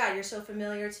 oh my God, you're so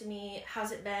familiar to me.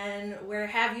 How's it been? Where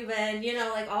have you been? You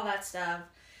know, like all that stuff.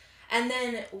 And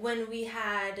then when we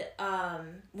had,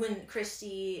 when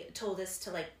Christy told us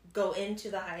to like go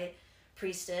into the High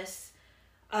Priestess,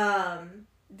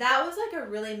 that was like a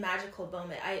really magical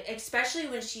moment. Especially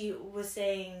when she was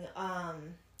saying,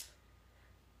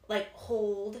 like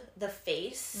hold the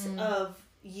face of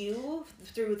you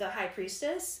through the High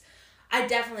Priestess. I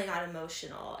definitely got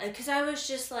emotional, because I was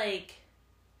just like,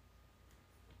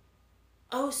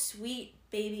 oh, sweet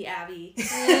baby Abby.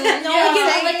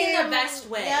 Like in the best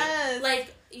way. Yes.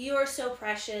 Like, you're so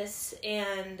precious,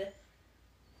 and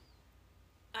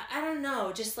I don't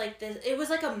know, just like this, it was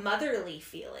like a motherly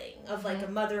feeling of like a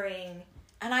mothering.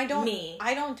 And I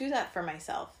don't do that for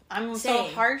myself. I'm so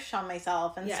harsh on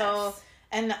myself, and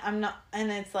and I'm not,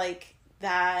 and it's like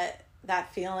that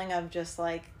feeling of just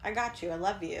like, I got you, I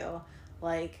love you.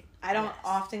 Like, I don't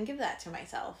often give that to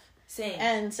myself. Same.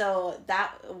 And so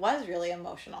that was really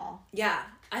emotional. Yeah,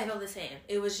 I feel the same.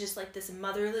 It was just like this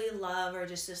motherly love, or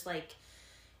just this like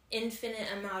infinite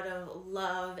amount of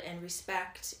love and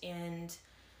respect. And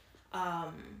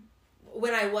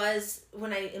when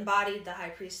I embodied the High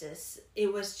Priestess,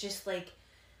 it was just like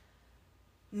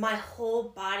my whole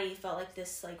body felt like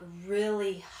this like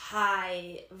really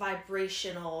high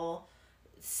vibrational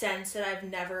sense that I've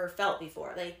never felt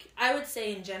before. Like, I would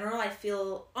say in general, I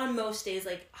feel on most days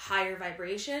like higher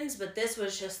vibrations, but this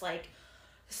was just like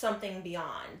something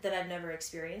beyond that I've never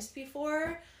experienced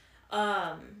before.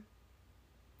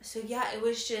 So yeah, it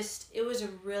was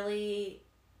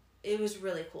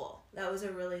really cool. That was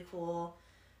a really cool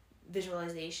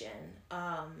visualization.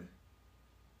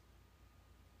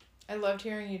 I loved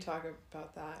hearing you talk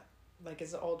about that, like,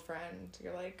 as an old friend.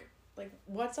 You're like,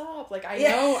 what's up? Like,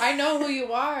 I know who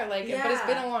you are. Like, but it's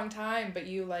been a long time, but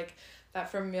you, like, that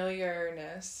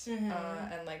familiarness,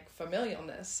 and, like,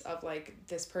 familialness of, like,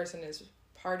 this person is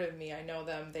part of me. I know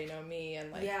them, they know me,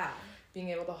 and, like, being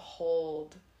able to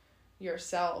hold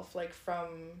yourself, like,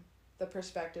 from the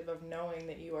perspective of knowing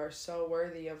that you are so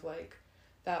worthy of, like,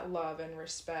 that love and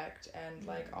respect and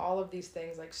like all of these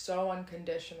things, like, so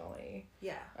unconditionally,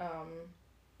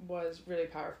 was really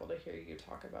powerful to hear you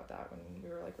talk about that when we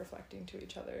were, like, reflecting to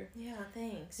each other. Yeah,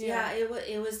 thanks. Yeah,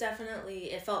 it was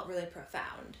definitely, it felt really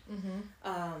profound.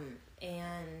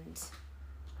 And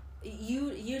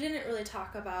you didn't really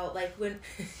talk about, like, when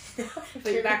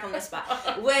put you back on the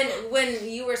spot, when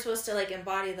you were supposed to, like,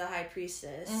 embody the High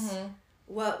Priestess,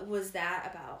 what was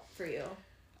that about for you?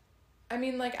 I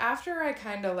mean, like, after I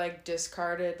kind of, like,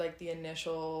 discarded, like, the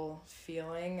initial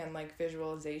feeling and, like,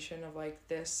 visualization of, like,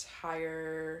 this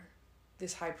High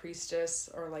Priestess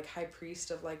or, like, High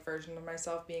Priest of, like, version of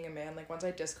myself being a man, like, once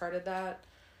I discarded that,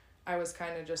 I was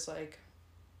kind of just, like,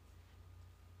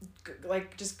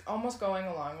 just almost going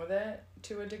along with it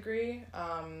to a degree.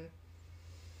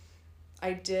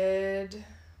 I did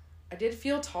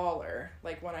feel taller,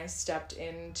 like, when I stepped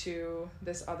into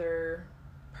this other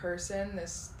person,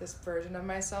 this version of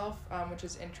myself, which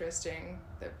is interesting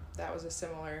that was a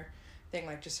similar thing,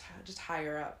 like, just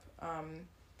higher up,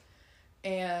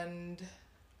 and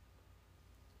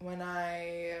when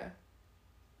I,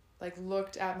 like,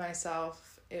 looked at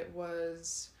myself, it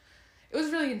was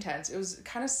really intense. It was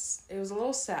a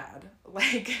little sad,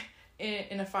 like,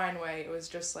 in a fine way. It was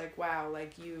just like, wow,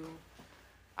 like,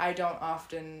 I don't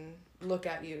often look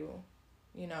at you,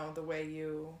 you know, the way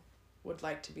you would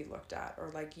like to be looked at, or,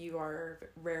 like, you are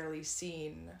rarely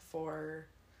seen for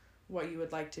what you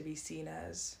would like to be seen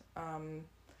as.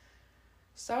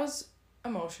 So that was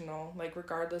emotional, like,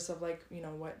 regardless of, like, you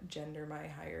know, what gender my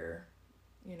High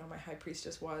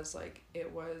Priestess was, like,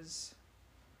 it was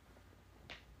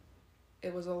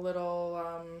a little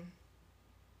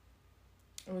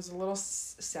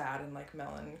sad and, like,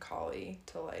 melancholy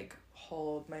to, like,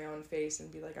 hold my own face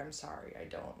and be like, I'm sorry, I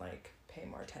don't, like, pay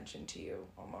more attention to you,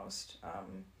 almost.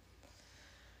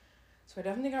 So I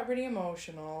definitely got pretty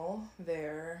emotional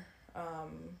there,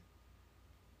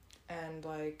 and,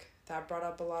 like, that brought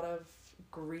up a lot of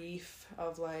grief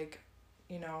of, like,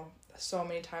 you know, so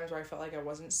many times where I felt like I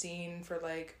wasn't seen for,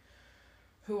 like,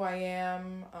 who I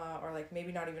am, or, like,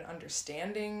 maybe not even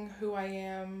understanding who I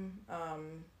am.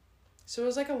 So it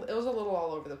was, like, it was a little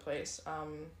all over the place,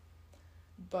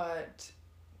 but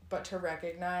to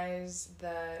recognize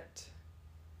that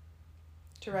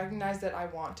I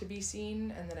want to be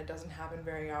seen and that it doesn't happen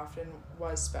very often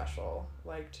was special.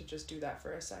 Like, to just do that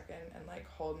for a second and, like,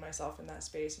 hold myself in that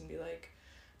space and be like,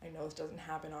 I know this doesn't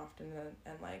happen often,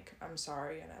 and like, I'm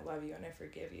sorry, and I love you, and I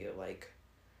forgive you. Like,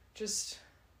 just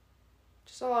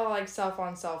a lot of, like,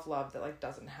 self-on-self love that, like,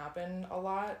 doesn't happen a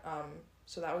lot.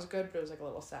 So that was good, but it was, like, a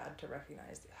little sad to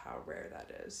recognize how rare that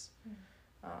is.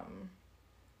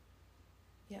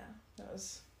 Yeah, that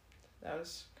was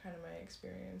kind of my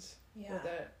experience with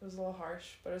it. It was a little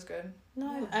harsh, but it was good.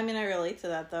 No, I mean, I relate to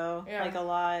that, though, like, a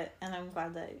lot, and I'm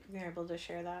glad that you're able to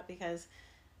share that, because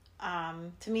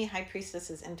to me, High Priestess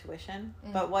is intuition,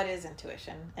 but what is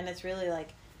intuition? And it's really,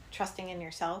 like, trusting in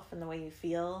yourself and the way you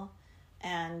feel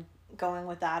and going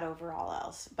with that over all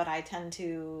else. But I tend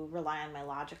to rely on my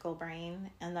logical brain,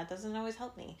 and that doesn't always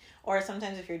help me. Or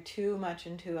sometimes if you're too much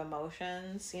into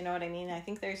emotions, you know what I mean? I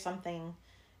think there's something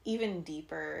even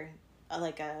deeper,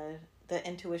 like the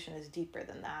intuition is deeper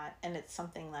than that, and it's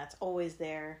something that's always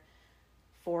there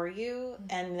for you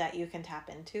and that you can tap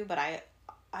into. But I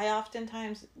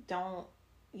oftentimes don't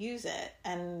use it,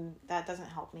 and that doesn't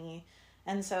help me.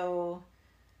 And so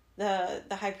the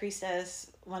High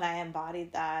Priestess, when I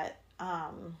embodied that,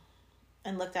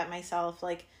 and looked at myself,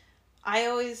 like, I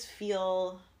always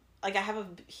feel like I have a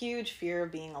huge fear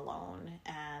of being alone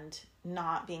and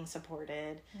not being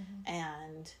supported,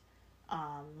 and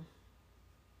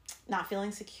not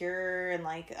feeling secure, and,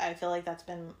 like, I feel like that's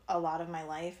been a lot of my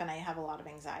life, and I have a lot of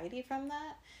anxiety from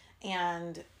that,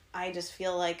 and I just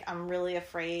feel like I'm really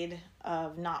afraid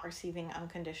of not receiving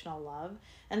unconditional love.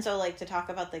 And so, like, to talk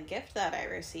about the gift that I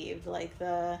received, like,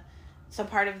 so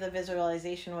part of the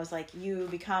visualization was, like, you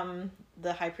become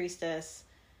the High Priestess,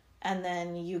 and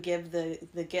then you give the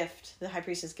gift, the High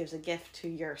Priestess gives a gift to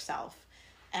yourself.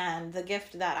 And the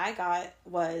gift that I got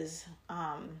was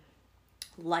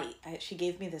light. She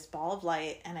gave me this ball of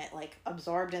light, and it like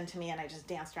absorbed into me, and I just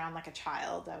danced around like a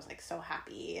child. I was like so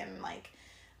happy. And like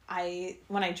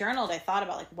when I journaled, I thought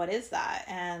about like, what is that?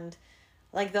 And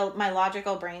like my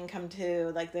logical brain come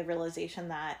to like the realization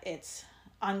that it's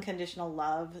unconditional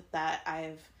love that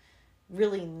I've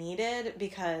really needed,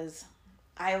 because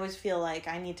I always feel like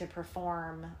I need to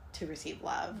perform to receive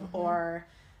love. Or,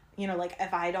 you know, like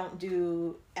if I don't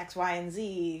do X, Y, and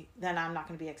Z, then I'm not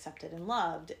going to be accepted and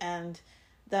loved. And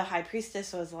the High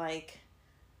Priestess was like,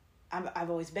 I've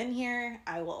always been here,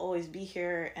 I will always be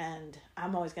here, and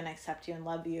I'm always going to accept you and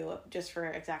love you just for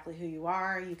exactly who you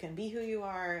are. You can be who you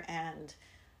are, and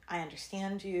I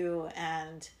understand you.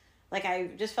 And like,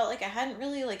 I just felt like I hadn't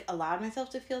really like allowed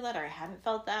myself to feel that, or I hadn't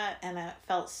felt that, and it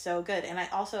felt so good. And I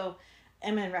also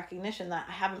am in recognition that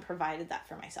I haven't provided that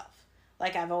for myself.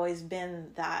 Like, I've always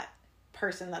been that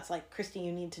person that's like, Christy,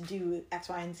 you need to do X,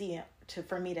 Y, and Z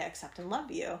for me to accept and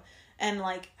love you. And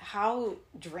like, how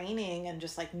draining and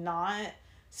just like not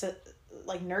so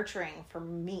like nurturing for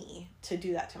me to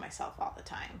do that to myself all the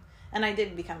time. And I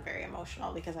did become very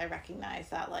emotional, because I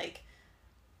recognized that like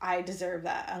I deserve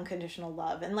that unconditional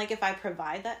love. And like, if I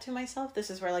provide that to myself, this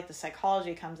is where like the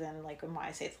psychology comes in, like when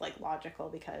I say it's like logical,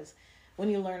 because when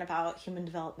you learn about human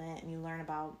development and you learn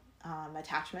about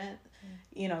attachment,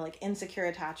 you know, like insecure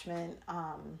attachment,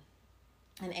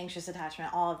 and anxious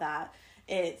attachment, all of that,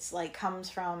 it's like comes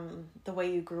from the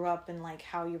way you grew up and like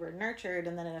how you were nurtured,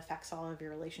 and then it affects all of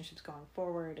your relationships going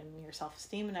forward and your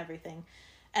self-esteem and everything.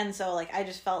 And so like, I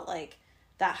just felt like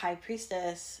that High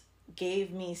Priestess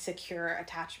gave me secure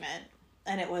attachment,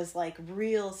 and it was like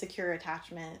real secure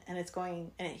attachment, and it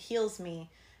heals me,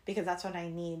 because that's what I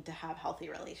need to have healthy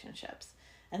relationships.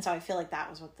 And so I feel like that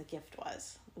was what the gift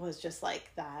was just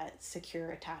like that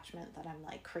secure attachment that I'm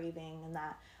like craving, and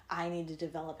that I need to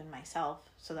develop in myself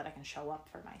so that I can show up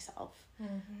for myself.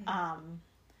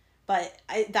 But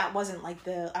that wasn't like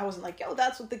I wasn't like, yo,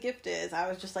 that's what the gift is. I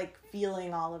was just like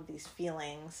feeling all of these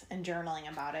feelings and journaling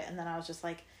about it. And then I was just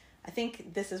like, I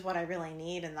think this is what I really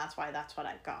need, and that's why that's what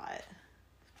I got.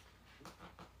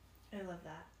 I love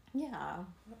that. Yeah.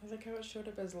 I like how it showed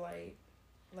up as light.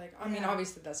 Like, I mean,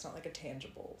 obviously that's not like a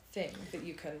tangible thing that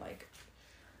you can like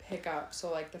pick up.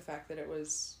 So like the fact that it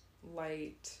was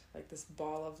light, like this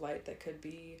ball of light that could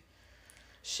be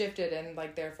shifted and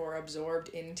like therefore absorbed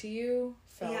into you.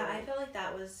 I felt like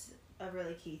that was a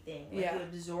really key thing. Like, you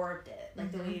absorbed it.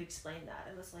 Like the way you explained that,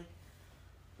 it was like,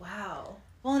 wow.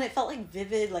 Well, and it felt like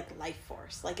vivid, like life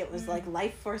force. Like it was like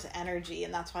life force energy,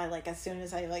 and that's why like as soon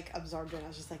as I like absorbed it, I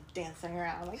was just like dancing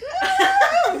around, like,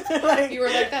 like you were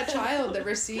like that child that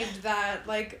received that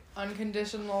like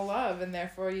unconditional love, and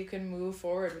therefore you can move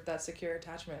forward with that secure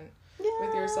attachment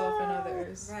with yourself and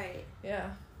others. Right.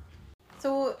 Yeah.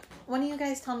 So, why don't you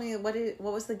guys tell me what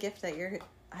was the gift that your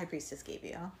High Priestess gave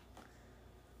you?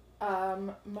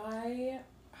 My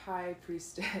High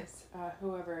Priestess,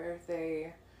 whoever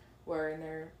they were in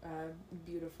their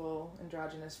beautiful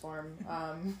androgynous form,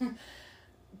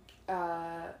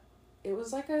 it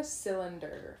was like a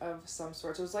cylinder of some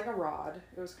sort. So it was like a rod.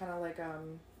 It was kind of like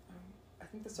I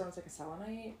think the stone was like a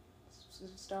selenite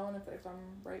stone, if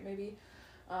I'm right, maybe.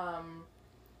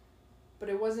 But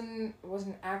it wasn't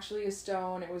actually a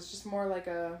stone. It was just more like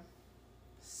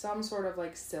some sort of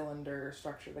like cylinder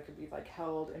structure that could be like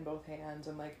held in both hands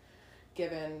and like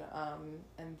given,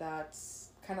 and that's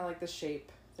kind of like the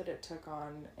shape that it took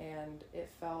on, and it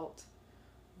felt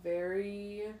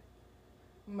very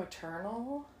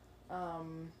maternal,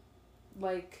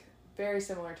 like very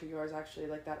similar to yours actually,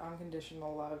 like that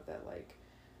unconditional love that like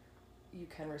you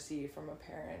can receive from a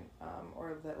parent,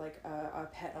 or that like a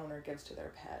pet owner gives to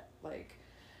their pet, like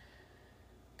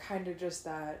kind of just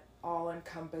that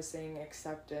all-encompassing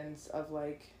acceptance of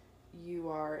like, you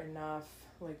are enough,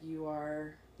 like you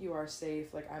are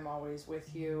safe, like I'm always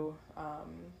with you,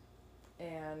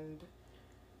 and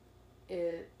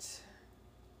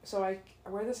so I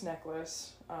wear this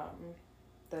necklace,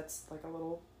 that's like a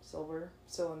little silver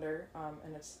cylinder,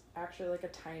 and it's actually like a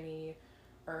tiny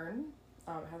urn.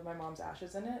 It has my mom's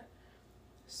ashes in it.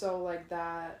 So like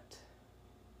that,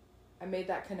 I made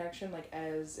that connection like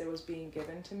as it was being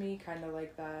given to me, kind of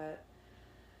like that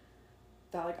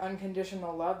like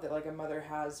unconditional love that like a mother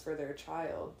has for their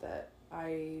child, that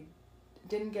I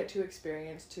didn't get to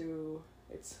experience to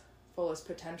its fullest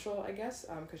potential, I guess,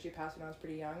 because she passed when I was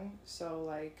pretty young. So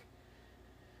like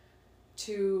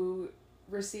to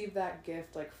receive that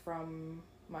gift like from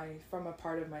a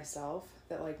part of myself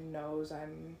that like knows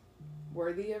I'm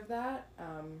worthy of that,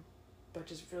 but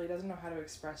just really doesn't know how to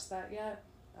express that yet.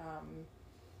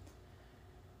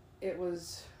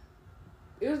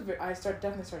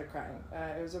 definitely started crying.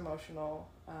 It was emotional,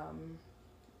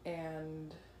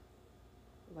 and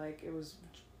like it was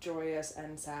joyous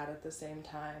and sad at the same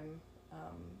time.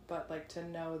 But like to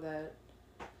know that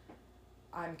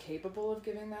I'm capable of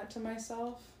giving that to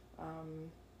myself,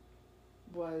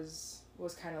 was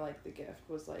kind of like the gift,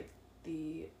 was like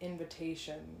the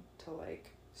invitation to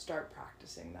like start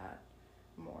practicing that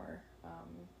more,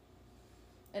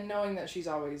 and knowing that she's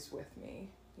always with me,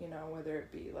 you know, whether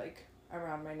it be like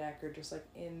around my neck or just like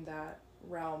in that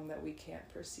realm that we can't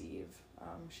perceive.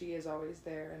 She is always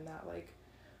there, and that like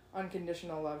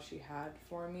unconditional love she had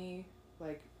for me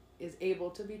like is able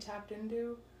to be tapped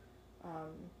into,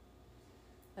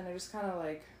 and I just kind of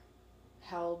like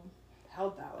held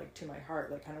that like to my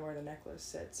heart, like kind of where the necklace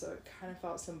sits, so it kind of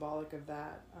felt symbolic of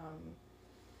that.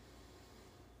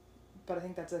 But I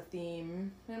think that's a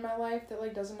theme in my life that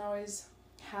like doesn't always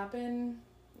happen.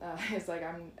 It's like I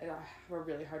have a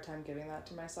really hard time giving that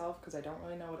to myself because I don't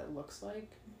really know what it looks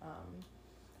like.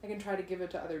 I can try to give it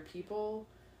to other people,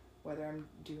 whether I'm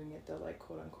doing it the like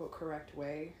quote unquote correct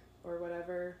way or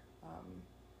whatever,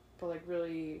 but like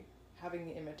really having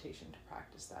the invitation to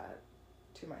practice that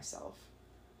to myself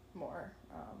more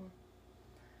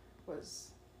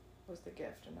was the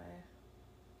gift, and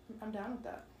I'm down with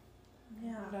that.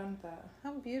 Yeah, I'm down with that.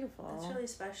 How beautiful. That's really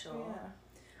special.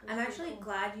 Yeah, I'm actually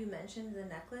glad you mentioned the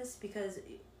necklace because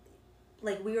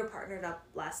like we were partnered up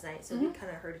last night, so we kind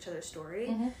of heard each other's story.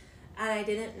 And I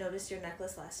didn't notice your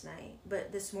necklace last night,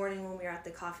 but this morning when we were at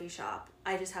the coffee shop,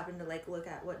 I just happened to like look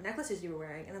at what necklaces you were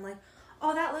wearing, and I'm like,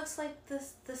 oh, that looks like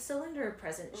the cylinder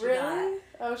present she got.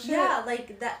 Oh shit. Yeah,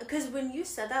 like that, because when you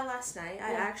said that last night,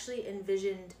 I actually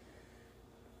envisioned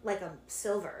like a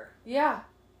silver. Yeah.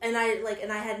 And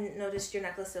I hadn't noticed your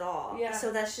necklace at all. Yeah.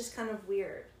 So that's just kind of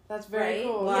weird. That's very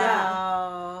cool.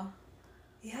 Wow.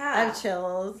 Yeah. I have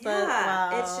chills. But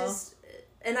wow. It's just,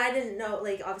 and I didn't know,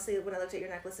 like, obviously when I looked at your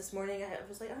necklace this morning, I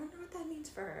was like, I don't know what that means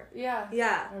for her. Yeah.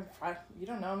 Yeah. You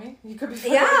don't know me. You could be.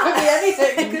 Yeah. It could be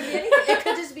anything. It could be anything. It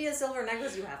could just be a silver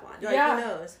necklace you have on. Like, Yeah. who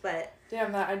knows? But.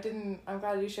 Damn, I'm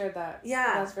glad you shared that.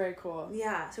 Yeah. That's very cool.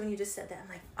 Yeah. So when you just said that, I'm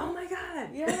like, oh my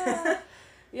God. Yeah.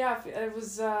 Yeah. It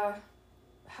was,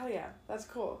 hell yeah. That's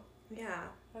cool. Yeah.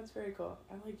 That's very cool.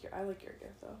 I like your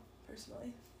gift though,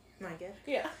 personally. My gift?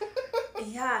 Yeah.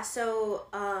 Yeah, so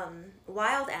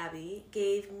Wild Abby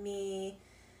gave me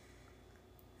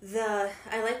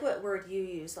I like what word you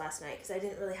used last night because I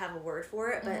didn't really have a word for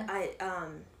it, but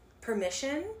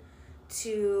permission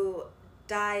to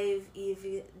dive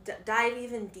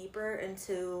even deeper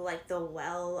into like the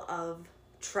well of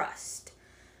trust.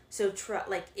 So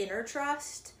like inner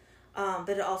trust, but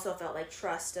it also felt like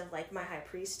trust of like my High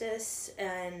Priestess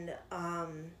and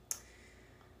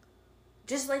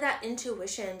just like that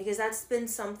intuition, because that's been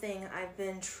something I've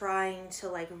been trying to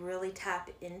like really tap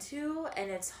into,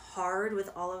 and it's hard with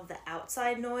all of the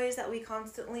outside noise that we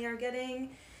constantly are getting.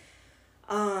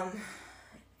 And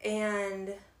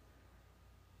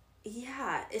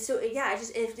yeah, so yeah,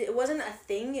 if it wasn't a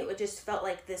thing, it would just felt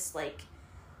like this like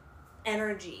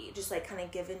energy just like kind of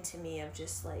given to me of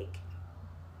just like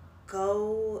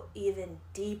go even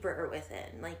deeper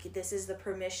within. Like this is the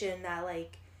permission that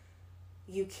like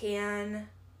you're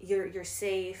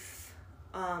safe,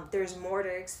 there's more to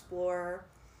explore,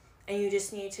 and you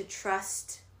just need to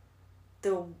trust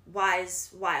the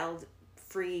wise, wild,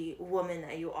 free woman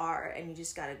that you are, and you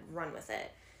just gotta run with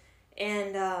it.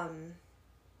 And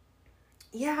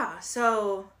yeah,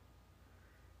 so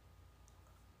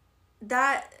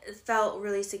that felt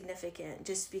really significant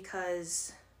just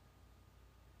because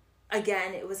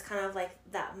again, it was kind of like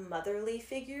that motherly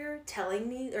figure telling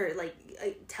me or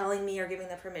giving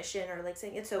the permission or like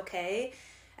saying it's okay.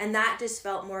 And that just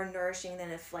felt more nourishing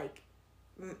than if like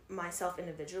myself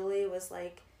individually was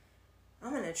like,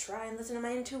 I'm going to try and listen to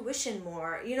my intuition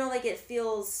more. You know, like it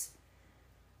feels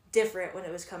different when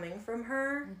it was coming from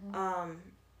her.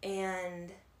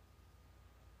 And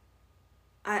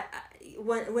I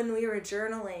when we were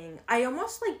journaling, I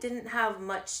almost like didn't have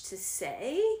much to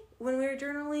say when we were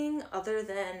journaling other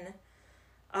than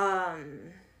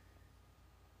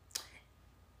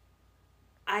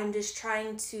I'm just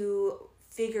trying to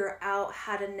figure out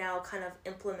how to now kind of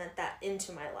implement that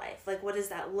into my life. Like what does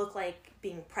that look like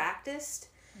being practiced?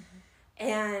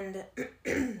 And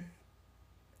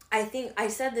I think I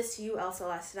said this to you, Elsa,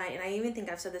 last night, and I even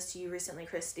think I've said this to you recently,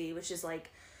 Kristy, which is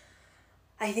like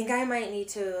I think I might need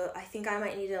to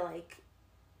like,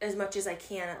 as much as I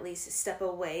can at least, step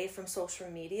away from social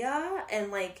media.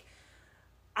 And like,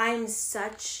 I'm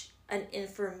such an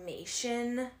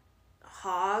information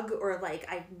hog, or like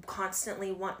I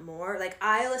constantly want more. Like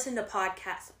I listen to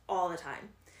podcasts all the time.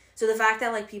 So the fact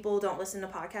that, like, people don't listen to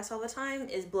podcasts all the time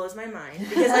blows my mind.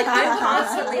 Because, like, I'm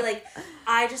constantly, like,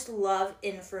 I just love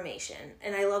information.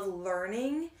 And I love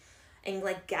learning and,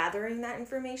 like, gathering that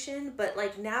information. But,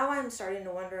 like, now I'm starting to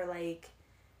wonder, like,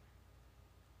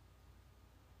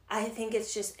 I think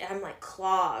it's just, I'm, like,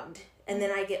 clogged. And then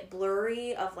I get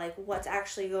blurry of, like, what's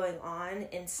actually going on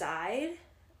inside.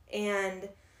 And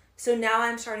so now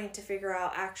I'm starting to figure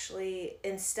out, actually,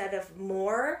 instead of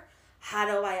more, how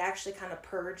do I actually kind of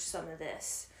purge some of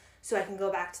this so I can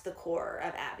go back to the core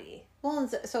of Abby? Well, and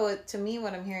so to me,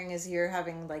 what I'm hearing is you're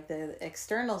having, like, the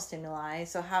external stimuli.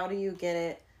 So how do you get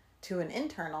it to an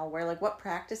internal where, like, what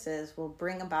practices will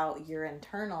bring about your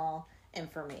internal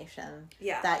information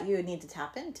that you would need to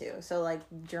tap into? So, like,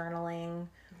 journaling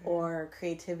or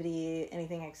creativity,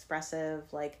 anything expressive,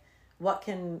 like, what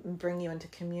can bring you into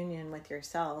communion with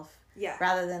yourself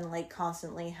rather than, like,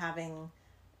 constantly having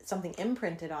something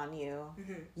imprinted on you.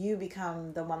 You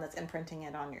become the one that's imprinting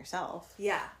it on yourself.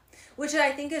 Yeah. Which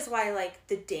I think is why, like,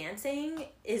 the dancing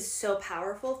is so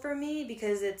powerful for me,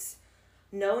 because it's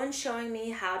no one's showing me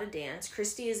how to dance.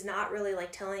 Christy is not really,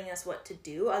 like, telling us what to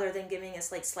do other than giving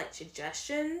us, like, slight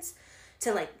suggestions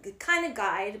to, like, kind of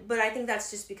guide. But I think that's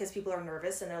just because people are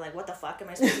nervous and they're like, what the fuck am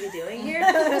I supposed to be doing here?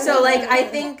 So, like, I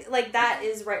think, like, that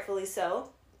is rightfully so.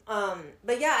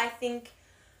 But yeah, I think,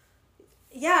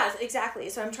 yeah, exactly.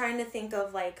 So I'm trying to think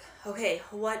of, like, okay,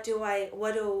 what do I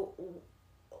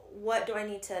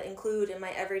need to include in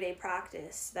my everyday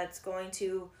practice that's going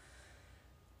to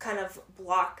kind of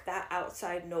block that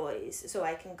outside noise so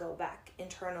I can go back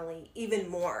internally even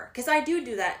more? Because I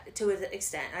do that to an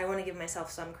extent. I want to give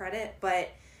myself some credit, but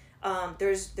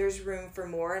there's room for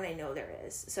more, and I know there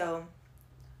is. So,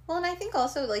 well, and I think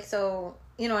also, like, so,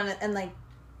 you know, and like,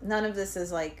 none of this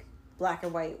is, like, black or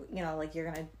white, you know, like, you're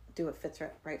gonna do what fits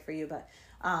right for you, but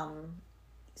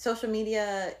social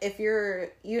media, if you're,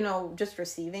 you know, just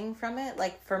receiving from it,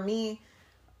 like, for me,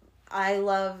 I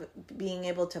love being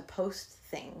able to post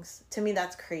things. To me,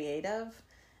 that's creative.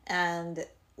 And,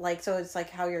 like, so it's like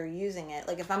how you're using it.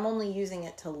 Like, if I'm only using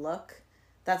it to look,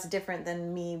 that's different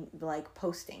than me, like,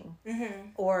 posting.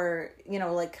 Or, you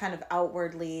know, like, kind of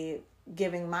outwardly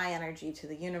giving my energy to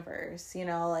the universe. You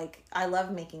know, like, I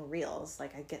love making reels.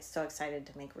 Like, I get so excited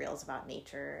to make reels about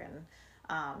nature.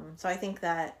 And so I think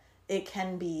that it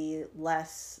can be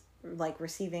less, like,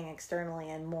 receiving externally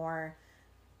and more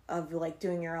of, like,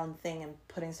 doing your own thing and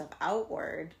putting stuff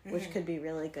outward, which could be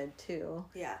really good too.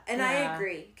 Yeah, and I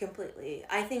agree completely.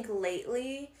 I think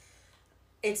lately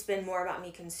it's been more about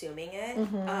me consuming it,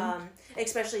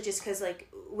 especially just because, like,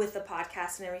 with the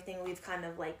podcast and everything, we've kind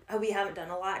of, like, we haven't done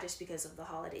a lot just because of the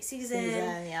holiday season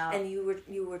and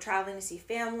you were traveling to see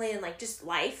family and, like, just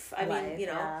life. I mean, you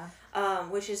know,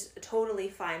 which is totally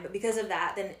fine. But because of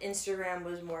that, then Instagram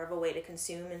was more of a way to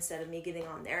consume instead of me getting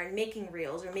on there and making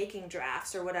reels or making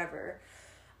drafts or whatever.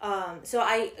 So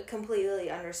I completely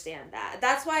understand that.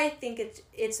 That's why I think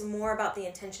it's more about the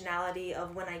intentionality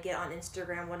of when I get on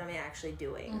Instagram, what am I actually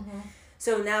doing?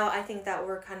 So now I think that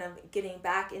we're kind of getting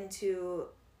back into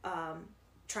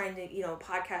trying to, you know,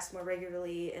 podcast more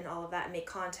regularly and all of that and make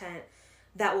content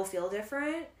that will feel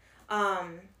different.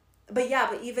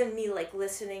 But even me, like,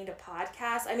 listening to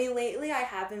podcasts, I mean, lately I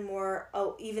have been more,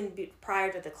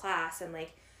 prior to the class and,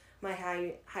 like, my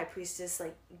high priestess,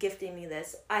 like, gifting me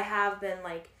this, I have been,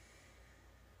 like,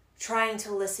 trying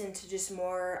to listen to just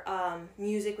more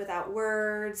music without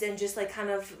words and just, like, kind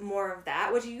of more of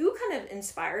that, which you kind of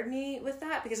inspired me with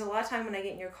that, because a lot of time when I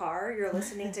get in your car, you're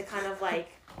listening to kind of, like,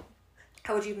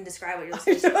 how would you even describe what you're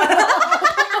listening to?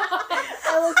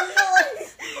 I listen to, like,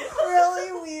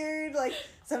 really weird, like,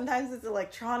 sometimes it's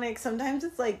electronic, sometimes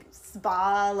it's, like,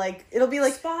 spa, like, it'll be,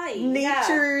 like, spa-y,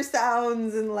 nature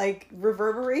sounds and, like,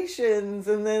 reverberations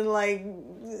and then, like,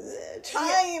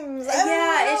 chimes.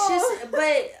 It's just,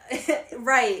 but,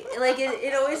 right, like,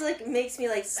 it always, like, makes me,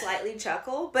 like, slightly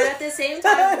chuckle, but at the same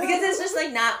time, because it's just,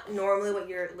 like, not normally what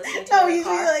you're listening to in the car.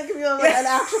 Usually, like, if you have, like, an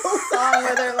actual song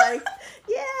where they're like,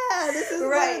 yeah, this is,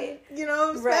 right, like, you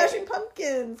know, Smashing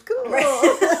Pumpkins, cool. Right.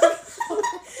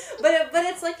 But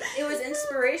it's, like, it was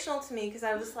inspirational to me, because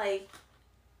I was, like,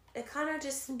 it kind of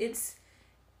just, it's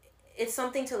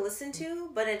something to listen to,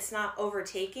 but it's not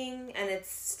overtaking, and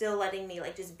it's still letting me,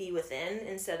 like, just be within,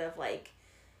 instead of, like,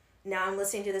 now I'm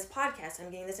listening to this podcast, I'm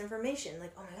getting this information,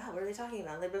 like, oh my god, what are they talking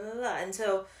about, like, blah, blah, blah, and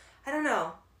so, I don't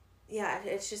know, yeah,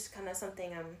 it's just kind of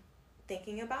something I'm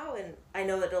thinking about, and I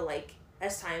know it'll, like,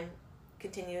 as time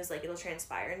continues, like, it'll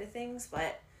transpire into things,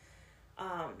 but,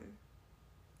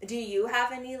 do you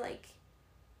have any, like,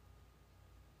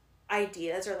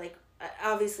 ideas, or, like,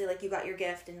 obviously, like, you got your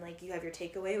gift and, like, you have your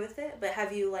takeaway with it, but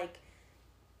have you, like,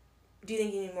 do you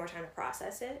think you need more time to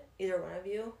process it? Either one of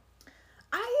you?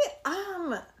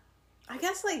 I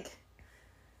guess, like,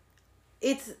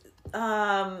 it's,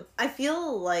 I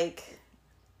feel like,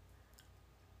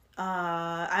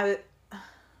 I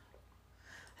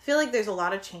feel like there's a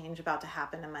lot of change about to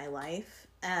happen in my life,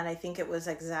 and I think it was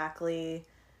exactly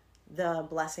the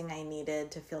blessing I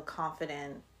needed to feel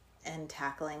confident in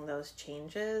tackling those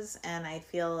changes. And I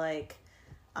feel like,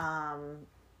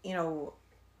 you know,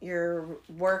 your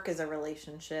work is a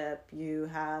relationship. You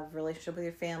have relationship with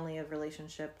your family, you have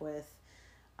relationship with,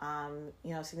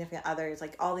 you know, significant others,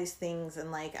 like all these things.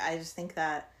 And like, I just think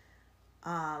that,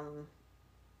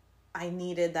 I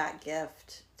needed that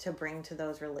gift to bring to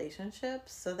those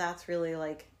relationships. So that's really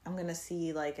like, I'm going to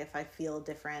see like if I feel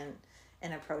different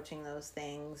in approaching those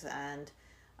things. And,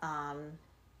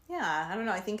 yeah, I don't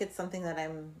know. I think it's something that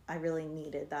I really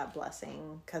needed that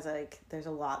blessing, because like there's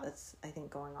a lot that's, I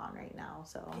think, going on right now.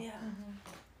 So yeah,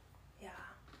 yeah,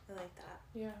 I like that.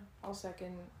 Yeah, I'll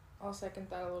second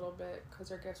that a little bit, because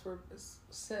our gifts were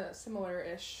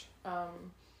similar-ish,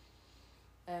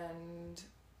 and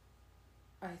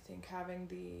I think having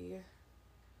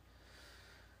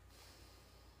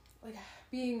like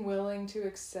being willing to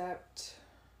accept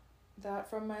that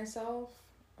from myself,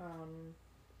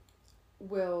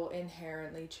 will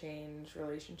inherently change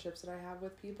relationships that I have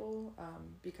with people,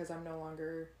 because I'm no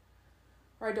longer,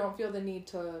 or I don't feel the need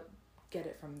to get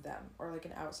it from them or like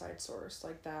an outside source,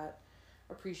 like that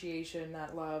appreciation,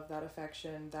 that love, that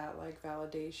affection, that like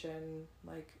validation,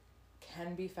 like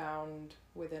can be found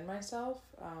within myself.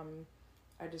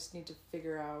 I just need to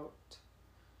figure out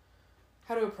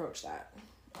how to approach that,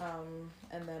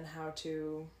 and then how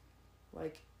to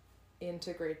like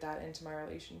integrate that into my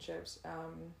relationships.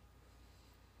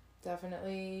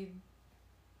 Definitely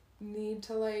need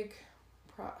to like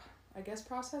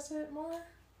process it more.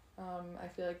 I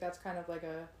feel like that's kind of like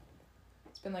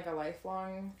it's been like a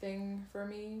lifelong thing for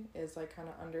me, is like kind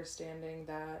of understanding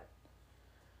that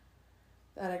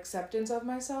acceptance of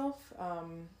myself,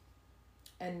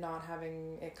 and not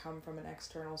having it come from an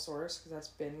external source, because that's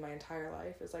been my entire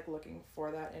life, is like looking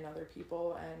for that in other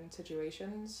people and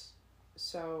situations.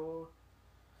 So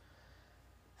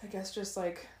I guess just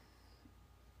like,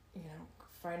 you know,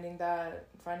 finding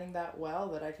that well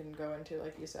that I can go into,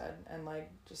 like you said, and like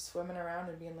just swimming around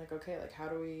and being like, okay, like how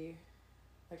do we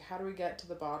get to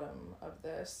the bottom of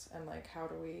this, and like how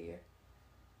do we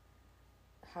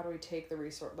take the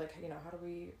resource, like, you know, how do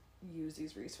we use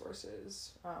these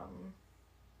resources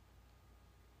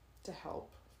to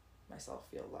help myself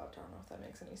feel loved. I don't know if that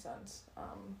makes any sense,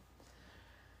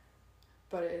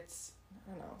 but it's,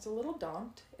 I don't know, it's a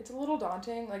little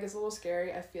daunting, like it's a little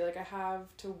scary. I feel like I have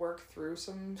to work through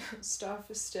some stuff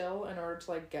still in order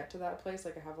to like get to that place.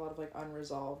 Like I have a lot of like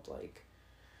unresolved like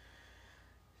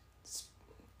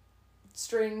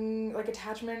string like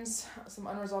attachments, some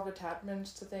unresolved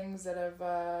attachments to things that have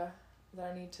that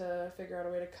I need to figure out a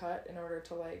way to cut in order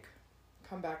to like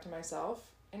come back to myself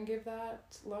and give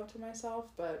that love to myself.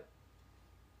 But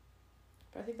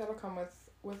I think that'll come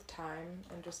with time,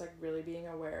 and just like really being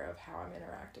aware of how I'm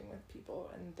interacting with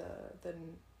people and the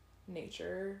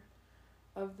nature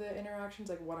of the interactions,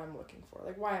 like what I'm looking for,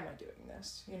 like why am I doing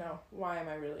this, you know, why am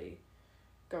I really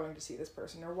going to see this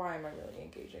person, or why am I really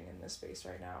engaging in this space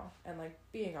right now, and like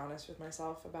being honest with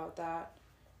myself about that,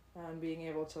 and being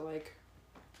able to like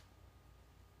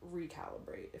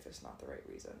recalibrate if it's not the right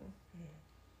reason.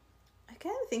 I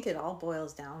kind of think it all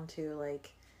boils down to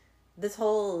like, this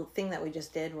whole thing that we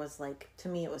just did was like, to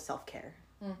me, it was self-care.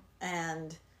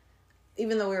 And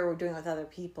even though we were doing it with other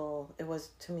people, it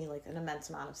was to me like an immense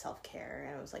amount of self-care,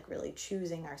 and it was like really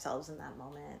choosing ourselves in that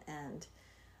moment. And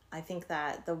I think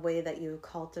that the way that you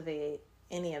cultivate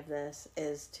any of this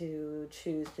is to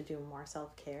choose to do more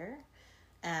self-care,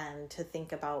 and to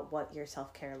think about what your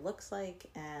self-care looks like,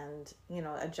 and, you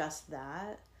know, adjust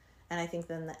that. And I think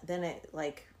then it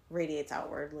like radiates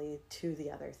outwardly to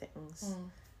the other things.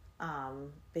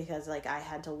 Because like I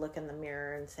had to look in the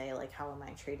mirror and say like, how am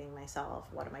I treating myself?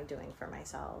 What am I doing for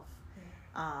myself?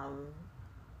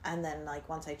 And then like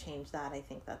once I change that, I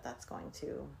think that that's going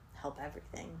to help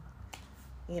everything,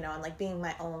 you know, and like being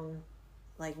my own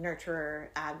like nurturer,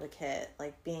 advocate,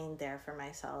 like being there for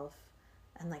myself,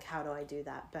 and like how do I do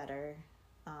that better?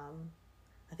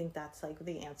 I think that's like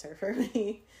the answer for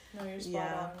me. No, you're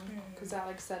spot on, because that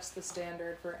like sets the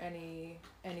standard for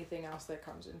anything else that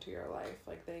comes into your life.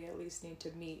 Like they at least need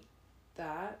to meet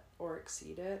that or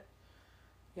exceed it.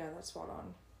 Yeah, that's spot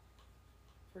on,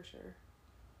 for sure.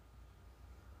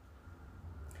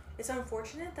 It's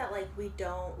unfortunate that like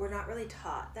we're not really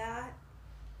taught that,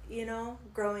 you know,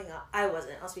 growing up.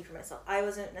 I'll speak for myself. I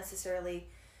wasn't necessarily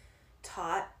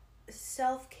taught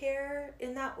self-care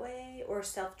in that way, or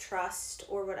self-trust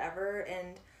or whatever.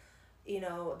 And,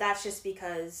 that's just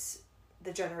because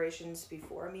the generations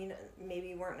before me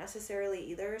maybe weren't necessarily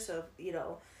either. So,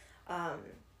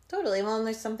 Totally. Well, and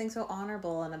there's something so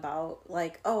honorable and about,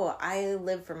 like, oh, I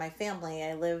live for my family.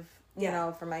 I live,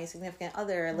 for my significant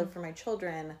other. I live for my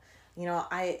children.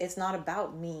 It's not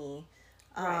about me.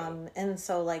 Right. And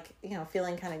so, like,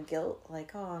 feeling kind of guilt,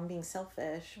 like, oh, I'm being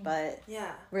selfish. But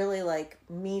yeah, really, like,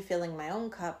 me filling my own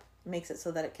cup makes it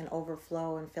so that it can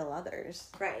overflow and fill others.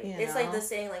 right. It's like the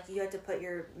saying, like, you have to put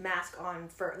your mask on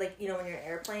for, like, when you're in an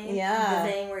airplane. Yeah.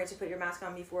 The thing where you have to put your mask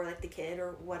on before, like, the kid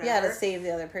or whatever. Yeah, to save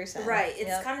the other person. Right.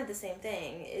 It's kind of the same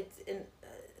thing.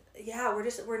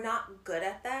 We're not good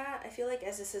at that, I feel like,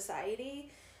 as a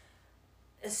society.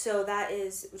 So that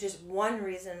is just one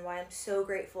reason why I'm so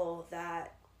grateful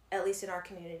that, at least in our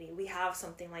community, we have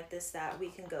something like this that we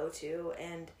can go to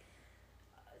and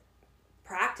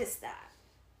practice that,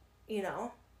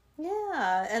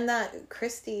 Yeah, and that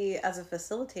Kristy, as a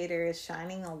facilitator, is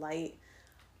shining a light.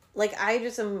 Like, I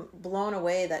just am blown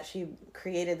away that she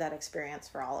created that experience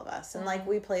for all of us. And, like,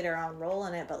 we played our own role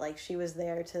in it, but, like, she was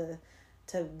there to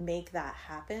make that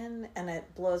happen. And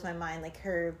it blows my mind. Like,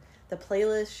 the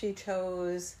playlist she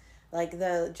chose, like,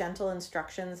 the gentle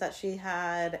instructions that she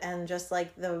had, and just,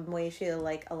 like, the way she,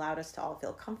 like, allowed us to all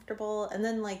feel comfortable. And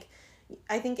then, like,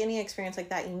 I think any experience like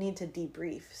that, you need to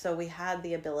debrief. So we had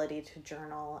the ability to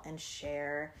journal and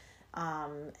share,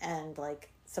 and, like,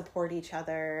 support each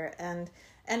other. And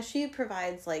she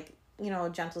provides, like,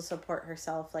 gentle support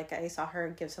herself. Like, I saw her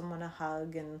give someone a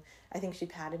hug, and I think she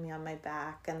patted me on my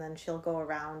back, and then she'll go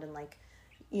around and, like,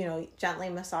 gently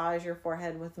massage your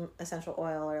forehead with essential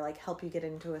oil, or, like, help you get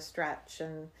into a stretch.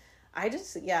 And I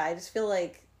just feel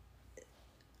like,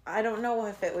 I don't know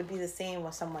if it would be the same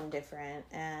with someone different.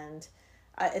 And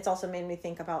it's also made me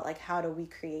think about, like, how do we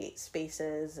create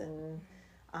spaces and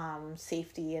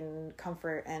safety and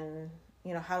comfort, and,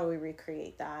 how do we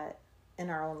recreate that in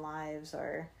our own lives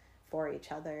or for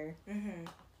each other. Mm-hmm.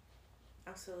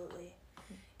 Absolutely.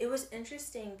 It was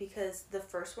interesting because the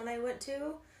first one I went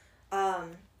to,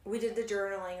 we did the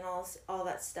journaling and all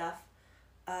that stuff,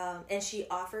 and she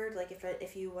offered, like,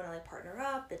 if you want to, like, partner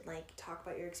up and, like, talk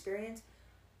about your experience.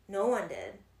 No one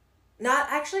did. Not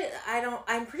actually.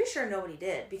 I'm pretty sure nobody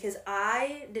did, because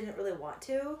I didn't really want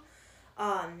to,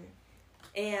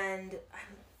 and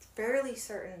I'm fairly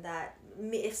certain that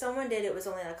if someone did, it was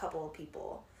only a couple of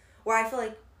people. Where I feel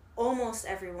like almost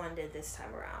everyone did this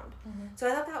time around. Mm-hmm. So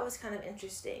I thought that was kind of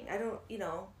interesting. I don't,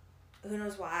 who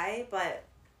knows why, but.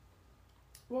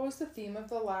 What was the theme of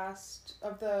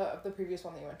the previous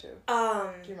one that you went to?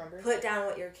 Do you remember? Put down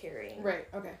what you're carrying. Right.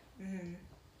 Okay. Mm-hmm.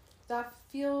 That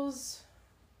feels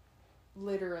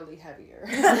literally heavier.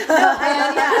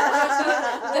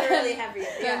 Literally heavier.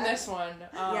 Than this one.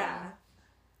 Yeah.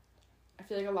 I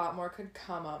feel like a lot more could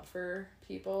come up for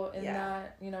people in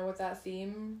that, with that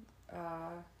theme.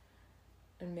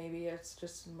 And maybe it's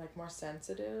just, like, more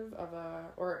sensitive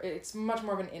or it's much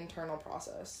more of an internal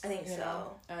process. I think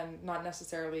so. And not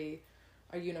necessarily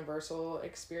a universal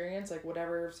experience. Like,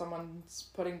 whatever someone's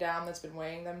putting down that's been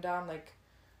weighing them down, like,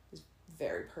 is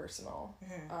very personal.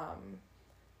 Mm-hmm.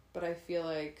 But I feel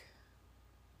like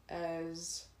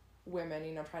as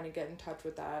women, trying to get in touch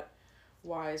with that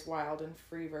wise, wild, and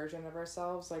free version of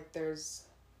ourselves, like, there's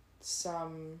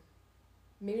some,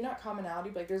 maybe not commonality,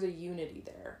 but, like, there's a unity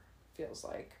there, feels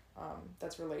like,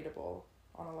 that's relatable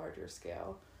on a larger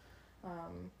scale.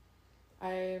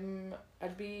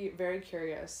 I'd be very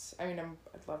curious. I mean,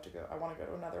 I'd love to go. I want to go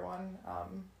to another one,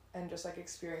 and just, like,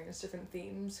 experience different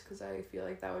themes, because I feel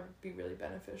like that would be really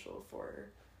beneficial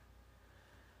for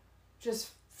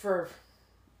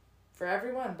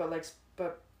everyone, but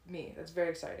me. That's very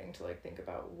exciting to, like, think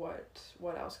about what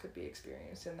else could be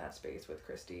experienced in that space with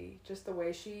Kristy. Just the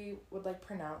way she would, like,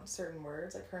 pronounce certain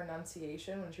words, like, her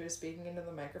enunciation when she was speaking into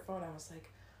the microphone, I was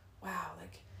like, wow,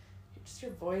 like,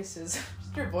 your voice is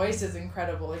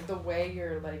incredible. Like, the way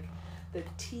you're, like, the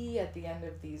T at the end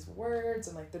of these words,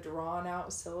 and, like, the drawn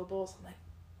out syllables, I'm like,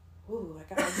 ooh,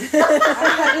 I just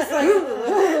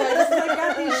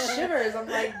got these shivers. I'm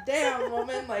like, damn,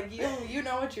 woman, like, you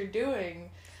know what you're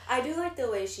doing. I do like the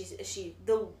way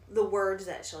the words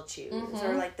that she'll choose, mm-hmm.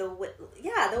 or, like, the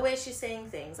way she's saying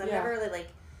things. I've never really, like,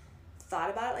 thought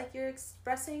about it like you're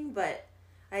expressing, but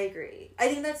I agree. I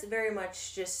think that's very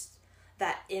much just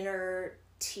that inner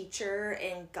teacher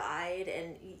and guide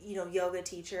and, yoga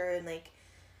teacher, and, like,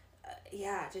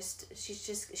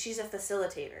 she's a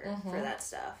facilitator mm-hmm. for that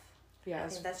stuff. Yeah, I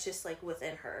think that's just, like,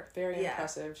 within her. Very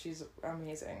impressive. She's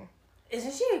amazing.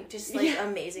 Isn't she just, like,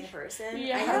 amazing person?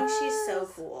 Yeah. I think she's so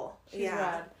cool. She's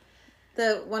rad.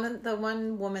 The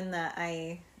one woman that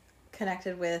I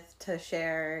connected with to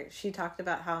share, she talked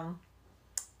about how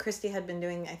Kristy had been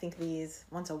doing, I think, these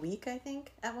once a week, I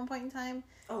think, at one point in time.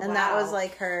 Oh, and that was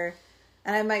like her,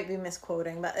 and I might be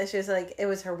misquoting, but it's just like, it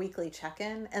was her weekly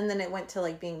check-in. And then it went to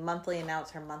like being monthly, and now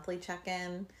it's her monthly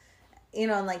check-in. You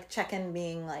know, and like check-in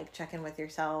being like check-in with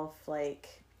yourself, like,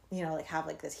 you know, like have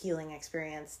like this healing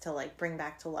experience to like bring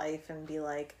back to life and be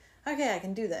like, okay, I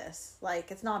can do this.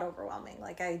 Like, it's not overwhelming.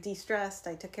 Like, I de-stressed,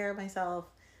 I took care of myself,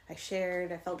 I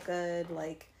shared, I felt good,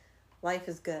 like, life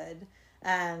is good.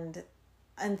 And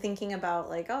thinking about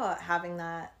like, oh, having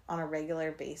that on a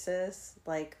regular basis,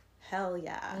 like, hell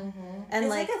yeah. Mm-hmm. And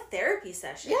it's like a therapy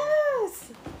session.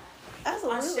 Yes!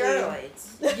 Absolutely. On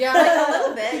steroids. Yeah. Like a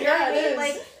little bit. You know Yeah, what I mean? it is.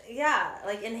 Like, yeah,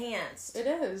 like enhanced. It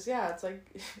is, yeah. It's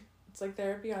like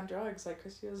therapy on drugs. Like,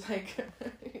 Christy was like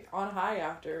on high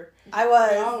after. I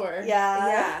was. We all were.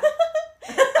 Yeah.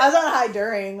 I was on high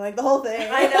during, like, the whole thing.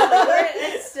 I know, but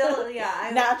it's still,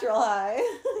 yeah. Natural high.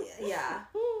 Yeah.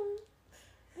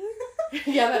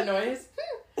 Yeah, that noise.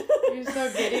 You're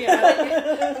so giddy.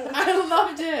 I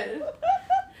loved it.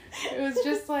 It was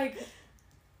just like,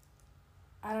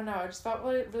 I don't know. It just felt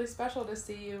really, really special to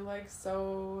see you like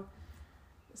so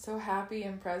happy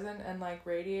and present and like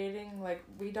radiating. Like,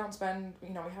 we haven't spent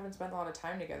a lot of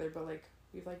time together, but like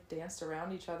we've like danced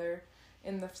around each other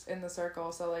in the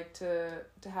circle. So like to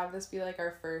have this be like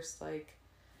our first like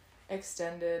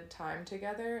extended time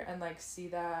together and like see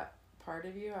that part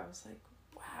of you, I was like,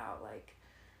 wow, like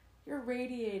you're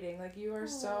radiating, like you are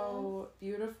so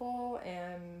beautiful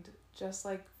and just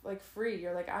like free.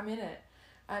 You're like, I'm in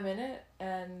it,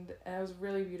 and it was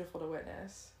really beautiful to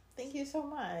witness. Thank you so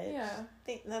much. Yeah.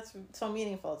 That's so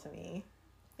meaningful to me.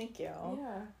 Thank you.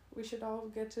 Yeah. We should all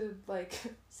get to like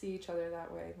see each other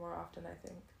that way more often, I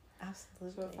think.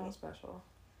 Absolutely. So it felt special.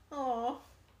 Aww.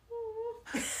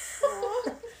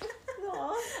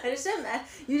 I just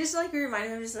you just like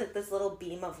reminded me of just like this little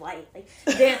beam of light, like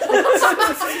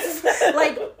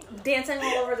like dancing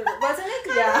all over the room. Wasn't it?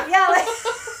 Yeah, like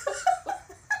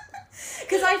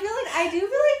because I do feel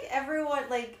like everyone,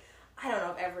 like, I don't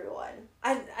know if everyone,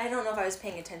 I don't know if I was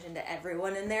paying attention to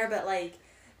everyone in there, but like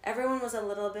everyone was a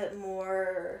little bit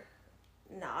more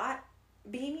not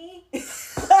beamy.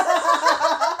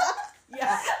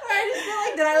 Yeah. I just feel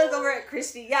like, then I look over at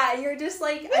Christy, and you're just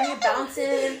like, you're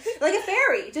bouncing like a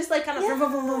fairy, just like kind of boom,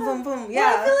 boom, boom, boom, boom, boom.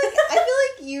 Yeah. Well, I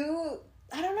feel like you,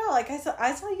 I don't know, like I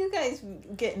saw you guys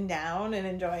getting down and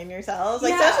enjoying yourselves,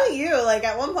 like especially you, like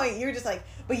at one point you were just like,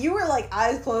 but you were like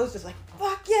eyes closed, just like,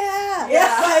 fuck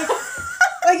yeah.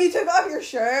 Like you took off your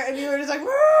shirt and you were just like, woo!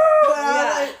 And I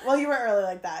was like, well, you weren't really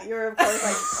like that. You were of course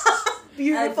like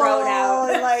beautiful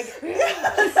and like. No,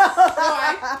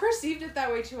 I perceived it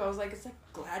that way too. I was like, it's like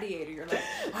Gladiator. You're like,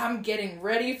 I'm getting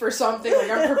ready for something. Like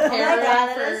I'm preparing. Oh my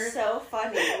God, for. that is so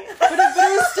funny. But it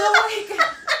was still like,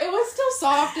 it was still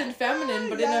soft and feminine,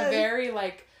 but in a very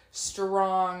like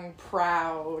strong,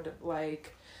 proud,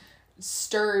 like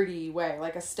sturdy way,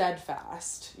 like a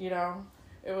steadfast. You know,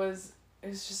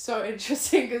 it's just so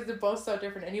interesting because they're both so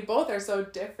different, and you both are so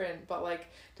different, but like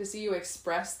to see you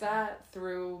express that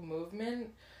through movement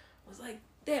was like,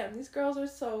 damn, these girls are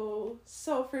so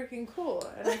freaking cool,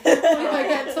 and I can't believe I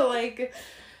get to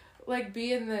like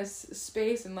be in this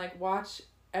space and like watch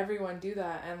everyone do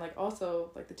that, and like also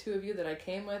like the two of you that I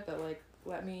came with that like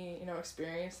let me, you know,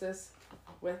 experience this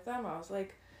with them. I was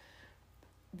like,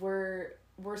 we're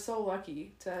so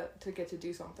lucky to get to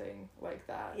do something like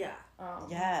that. Yeah.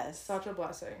 Yes. Such a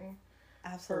blessing.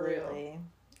 Absolutely. For real.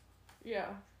 Yeah.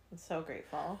 I'm so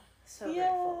grateful. So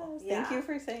grateful. Yeah. Thank you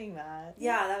for saying that.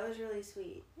 Yeah, that was really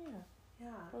sweet. Yeah.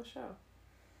 Oh, show.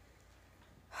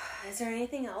 Is there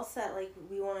anything else that like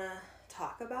we want to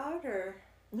talk about, or?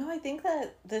 No, I think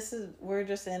that we're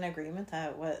just in agreement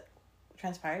that what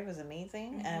transpired was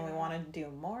amazing, and we want to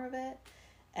do more of it.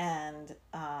 And,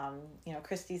 you know,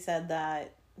 Christy said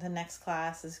that the next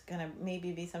class is going to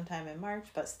maybe be sometime in March,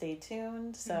 but stay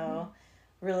tuned. So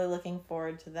really looking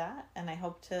forward to that. And I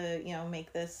hope to, you know,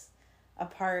 make this a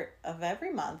part of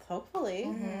every month, hopefully.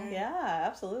 Yeah,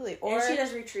 absolutely. And she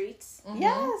does retreats.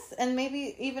 Yes. And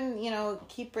maybe even, you know,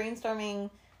 keep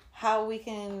brainstorming how we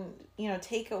can, you know,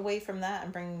 take away from that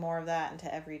and bring more of that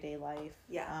into everyday life.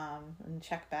 Yeah. And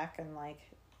check back and like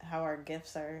how our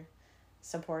gifts are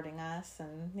supporting us,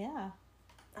 and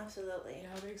Absolutely. Yeah,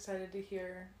 I'll be excited to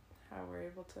hear how we're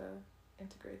able to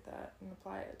integrate that and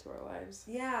apply it to our lives.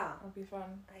 Yeah. It'll be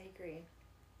fun. I agree.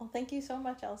 Well, thank you so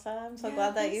much, Elsa. I'm so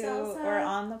glad that you were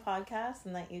on the podcast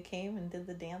and that you came and did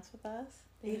the dance with us.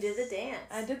 You did the dance.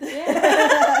 I did the dance.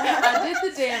 I did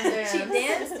the damn dance. She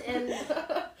danced and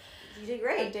You did I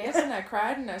great. danced and I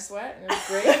cried and I sweat and it was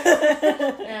great.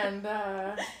 And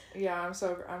yeah, I'm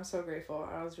so grateful.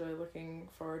 I was really looking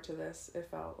forward to this. It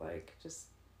felt like just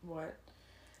what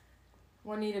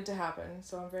needed to happen.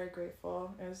 So I'm very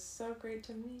grateful. It was so great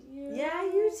to meet you. Yeah,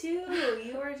 you too.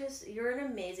 You're an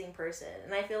amazing person.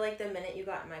 And I feel like the minute you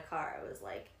got in my car, I was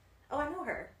like, oh, I know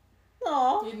her.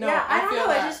 Aw. You know, yeah, I don't know.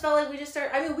 that. I just felt like we just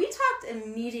started. I mean, we talked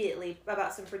immediately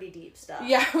about some pretty deep stuff.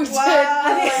 Yeah, we did.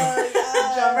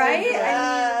 Yeah. Right?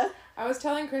 Yeah. I was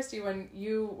telling Christy when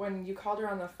you called her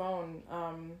on the phone,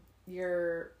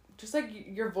 your just like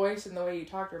your voice and the way you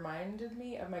talked reminded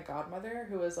me of my godmother,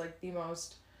 who was like the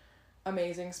most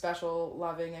amazing, special,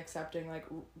 loving, accepting, like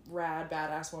rad,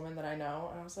 badass woman that I know.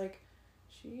 And I was like,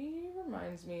 she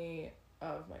reminds me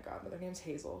of my godmother. Her name's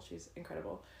Hazel. She's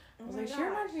incredible. I was like, she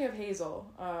reminds me of Hazel.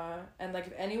 And like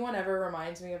if anyone ever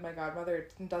reminds me of my godmother,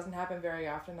 it doesn't happen very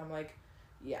often. I'm like,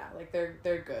 yeah, like they're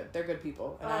good. They're good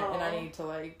people. And I need to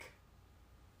like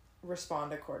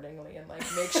respond accordingly and like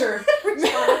make sure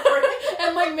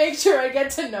and like make sure I get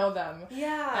to know them.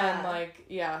 Yeah. And like,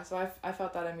 yeah, so I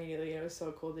felt that immediately. It was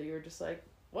so cool that you were just like,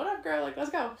 what up, girl? Like,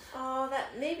 let's go. Oh,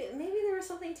 that maybe there was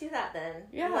something to that then.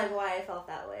 Yeah. Like why I felt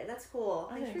that way. That's cool.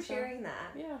 Thanks for sharing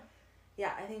that. Yeah.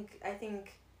 Yeah, I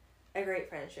think a great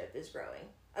friendship is growing.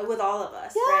 With all of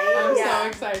us, Yeah. right? I'm so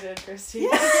excited, Christy. Yeah.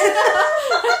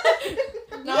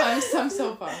 No, I'm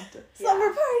so pumped.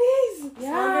 Summer parties.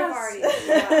 Summer parties.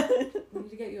 Yeah. We need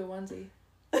to get you a onesie.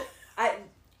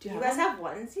 Do You guys have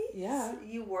onesies? Yeah.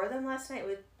 You wore them last night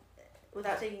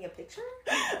without taking a picture?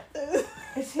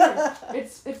 It's here.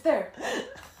 It's there.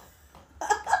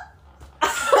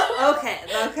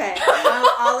 Okay.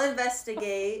 I'll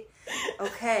investigate.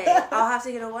 Okay, I'll have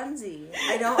to get a onesie.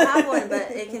 I don't have one,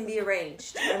 but it can be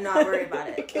arranged. I'm not worried about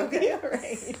it. It can okay. be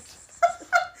arranged.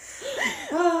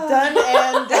 Done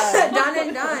and done. Done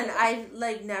and done. I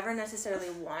like never necessarily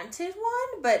wanted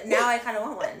one, but now I kind of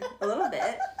want one a little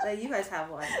bit. Like you guys have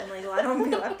one. I'm like, well, I don't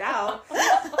want to be left out.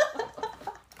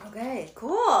 Okay,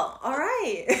 cool. All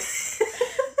right.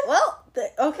 Well,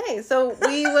 okay, so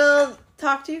we will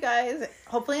talk to you guys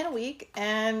hopefully in a week,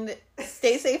 and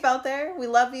stay safe out there. We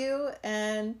love you,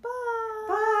 and bye.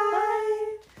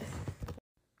 Bye.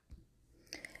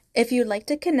 If you'd like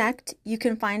to connect, you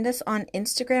can find us on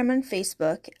Instagram and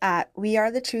Facebook at We Are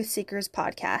the Truth Seekers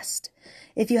Podcast.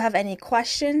 If you have any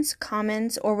questions,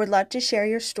 comments, or would love to share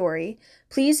your story,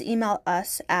 please email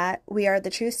us at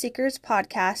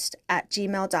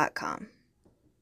wearethetruthseekerspodcast@gmail.com.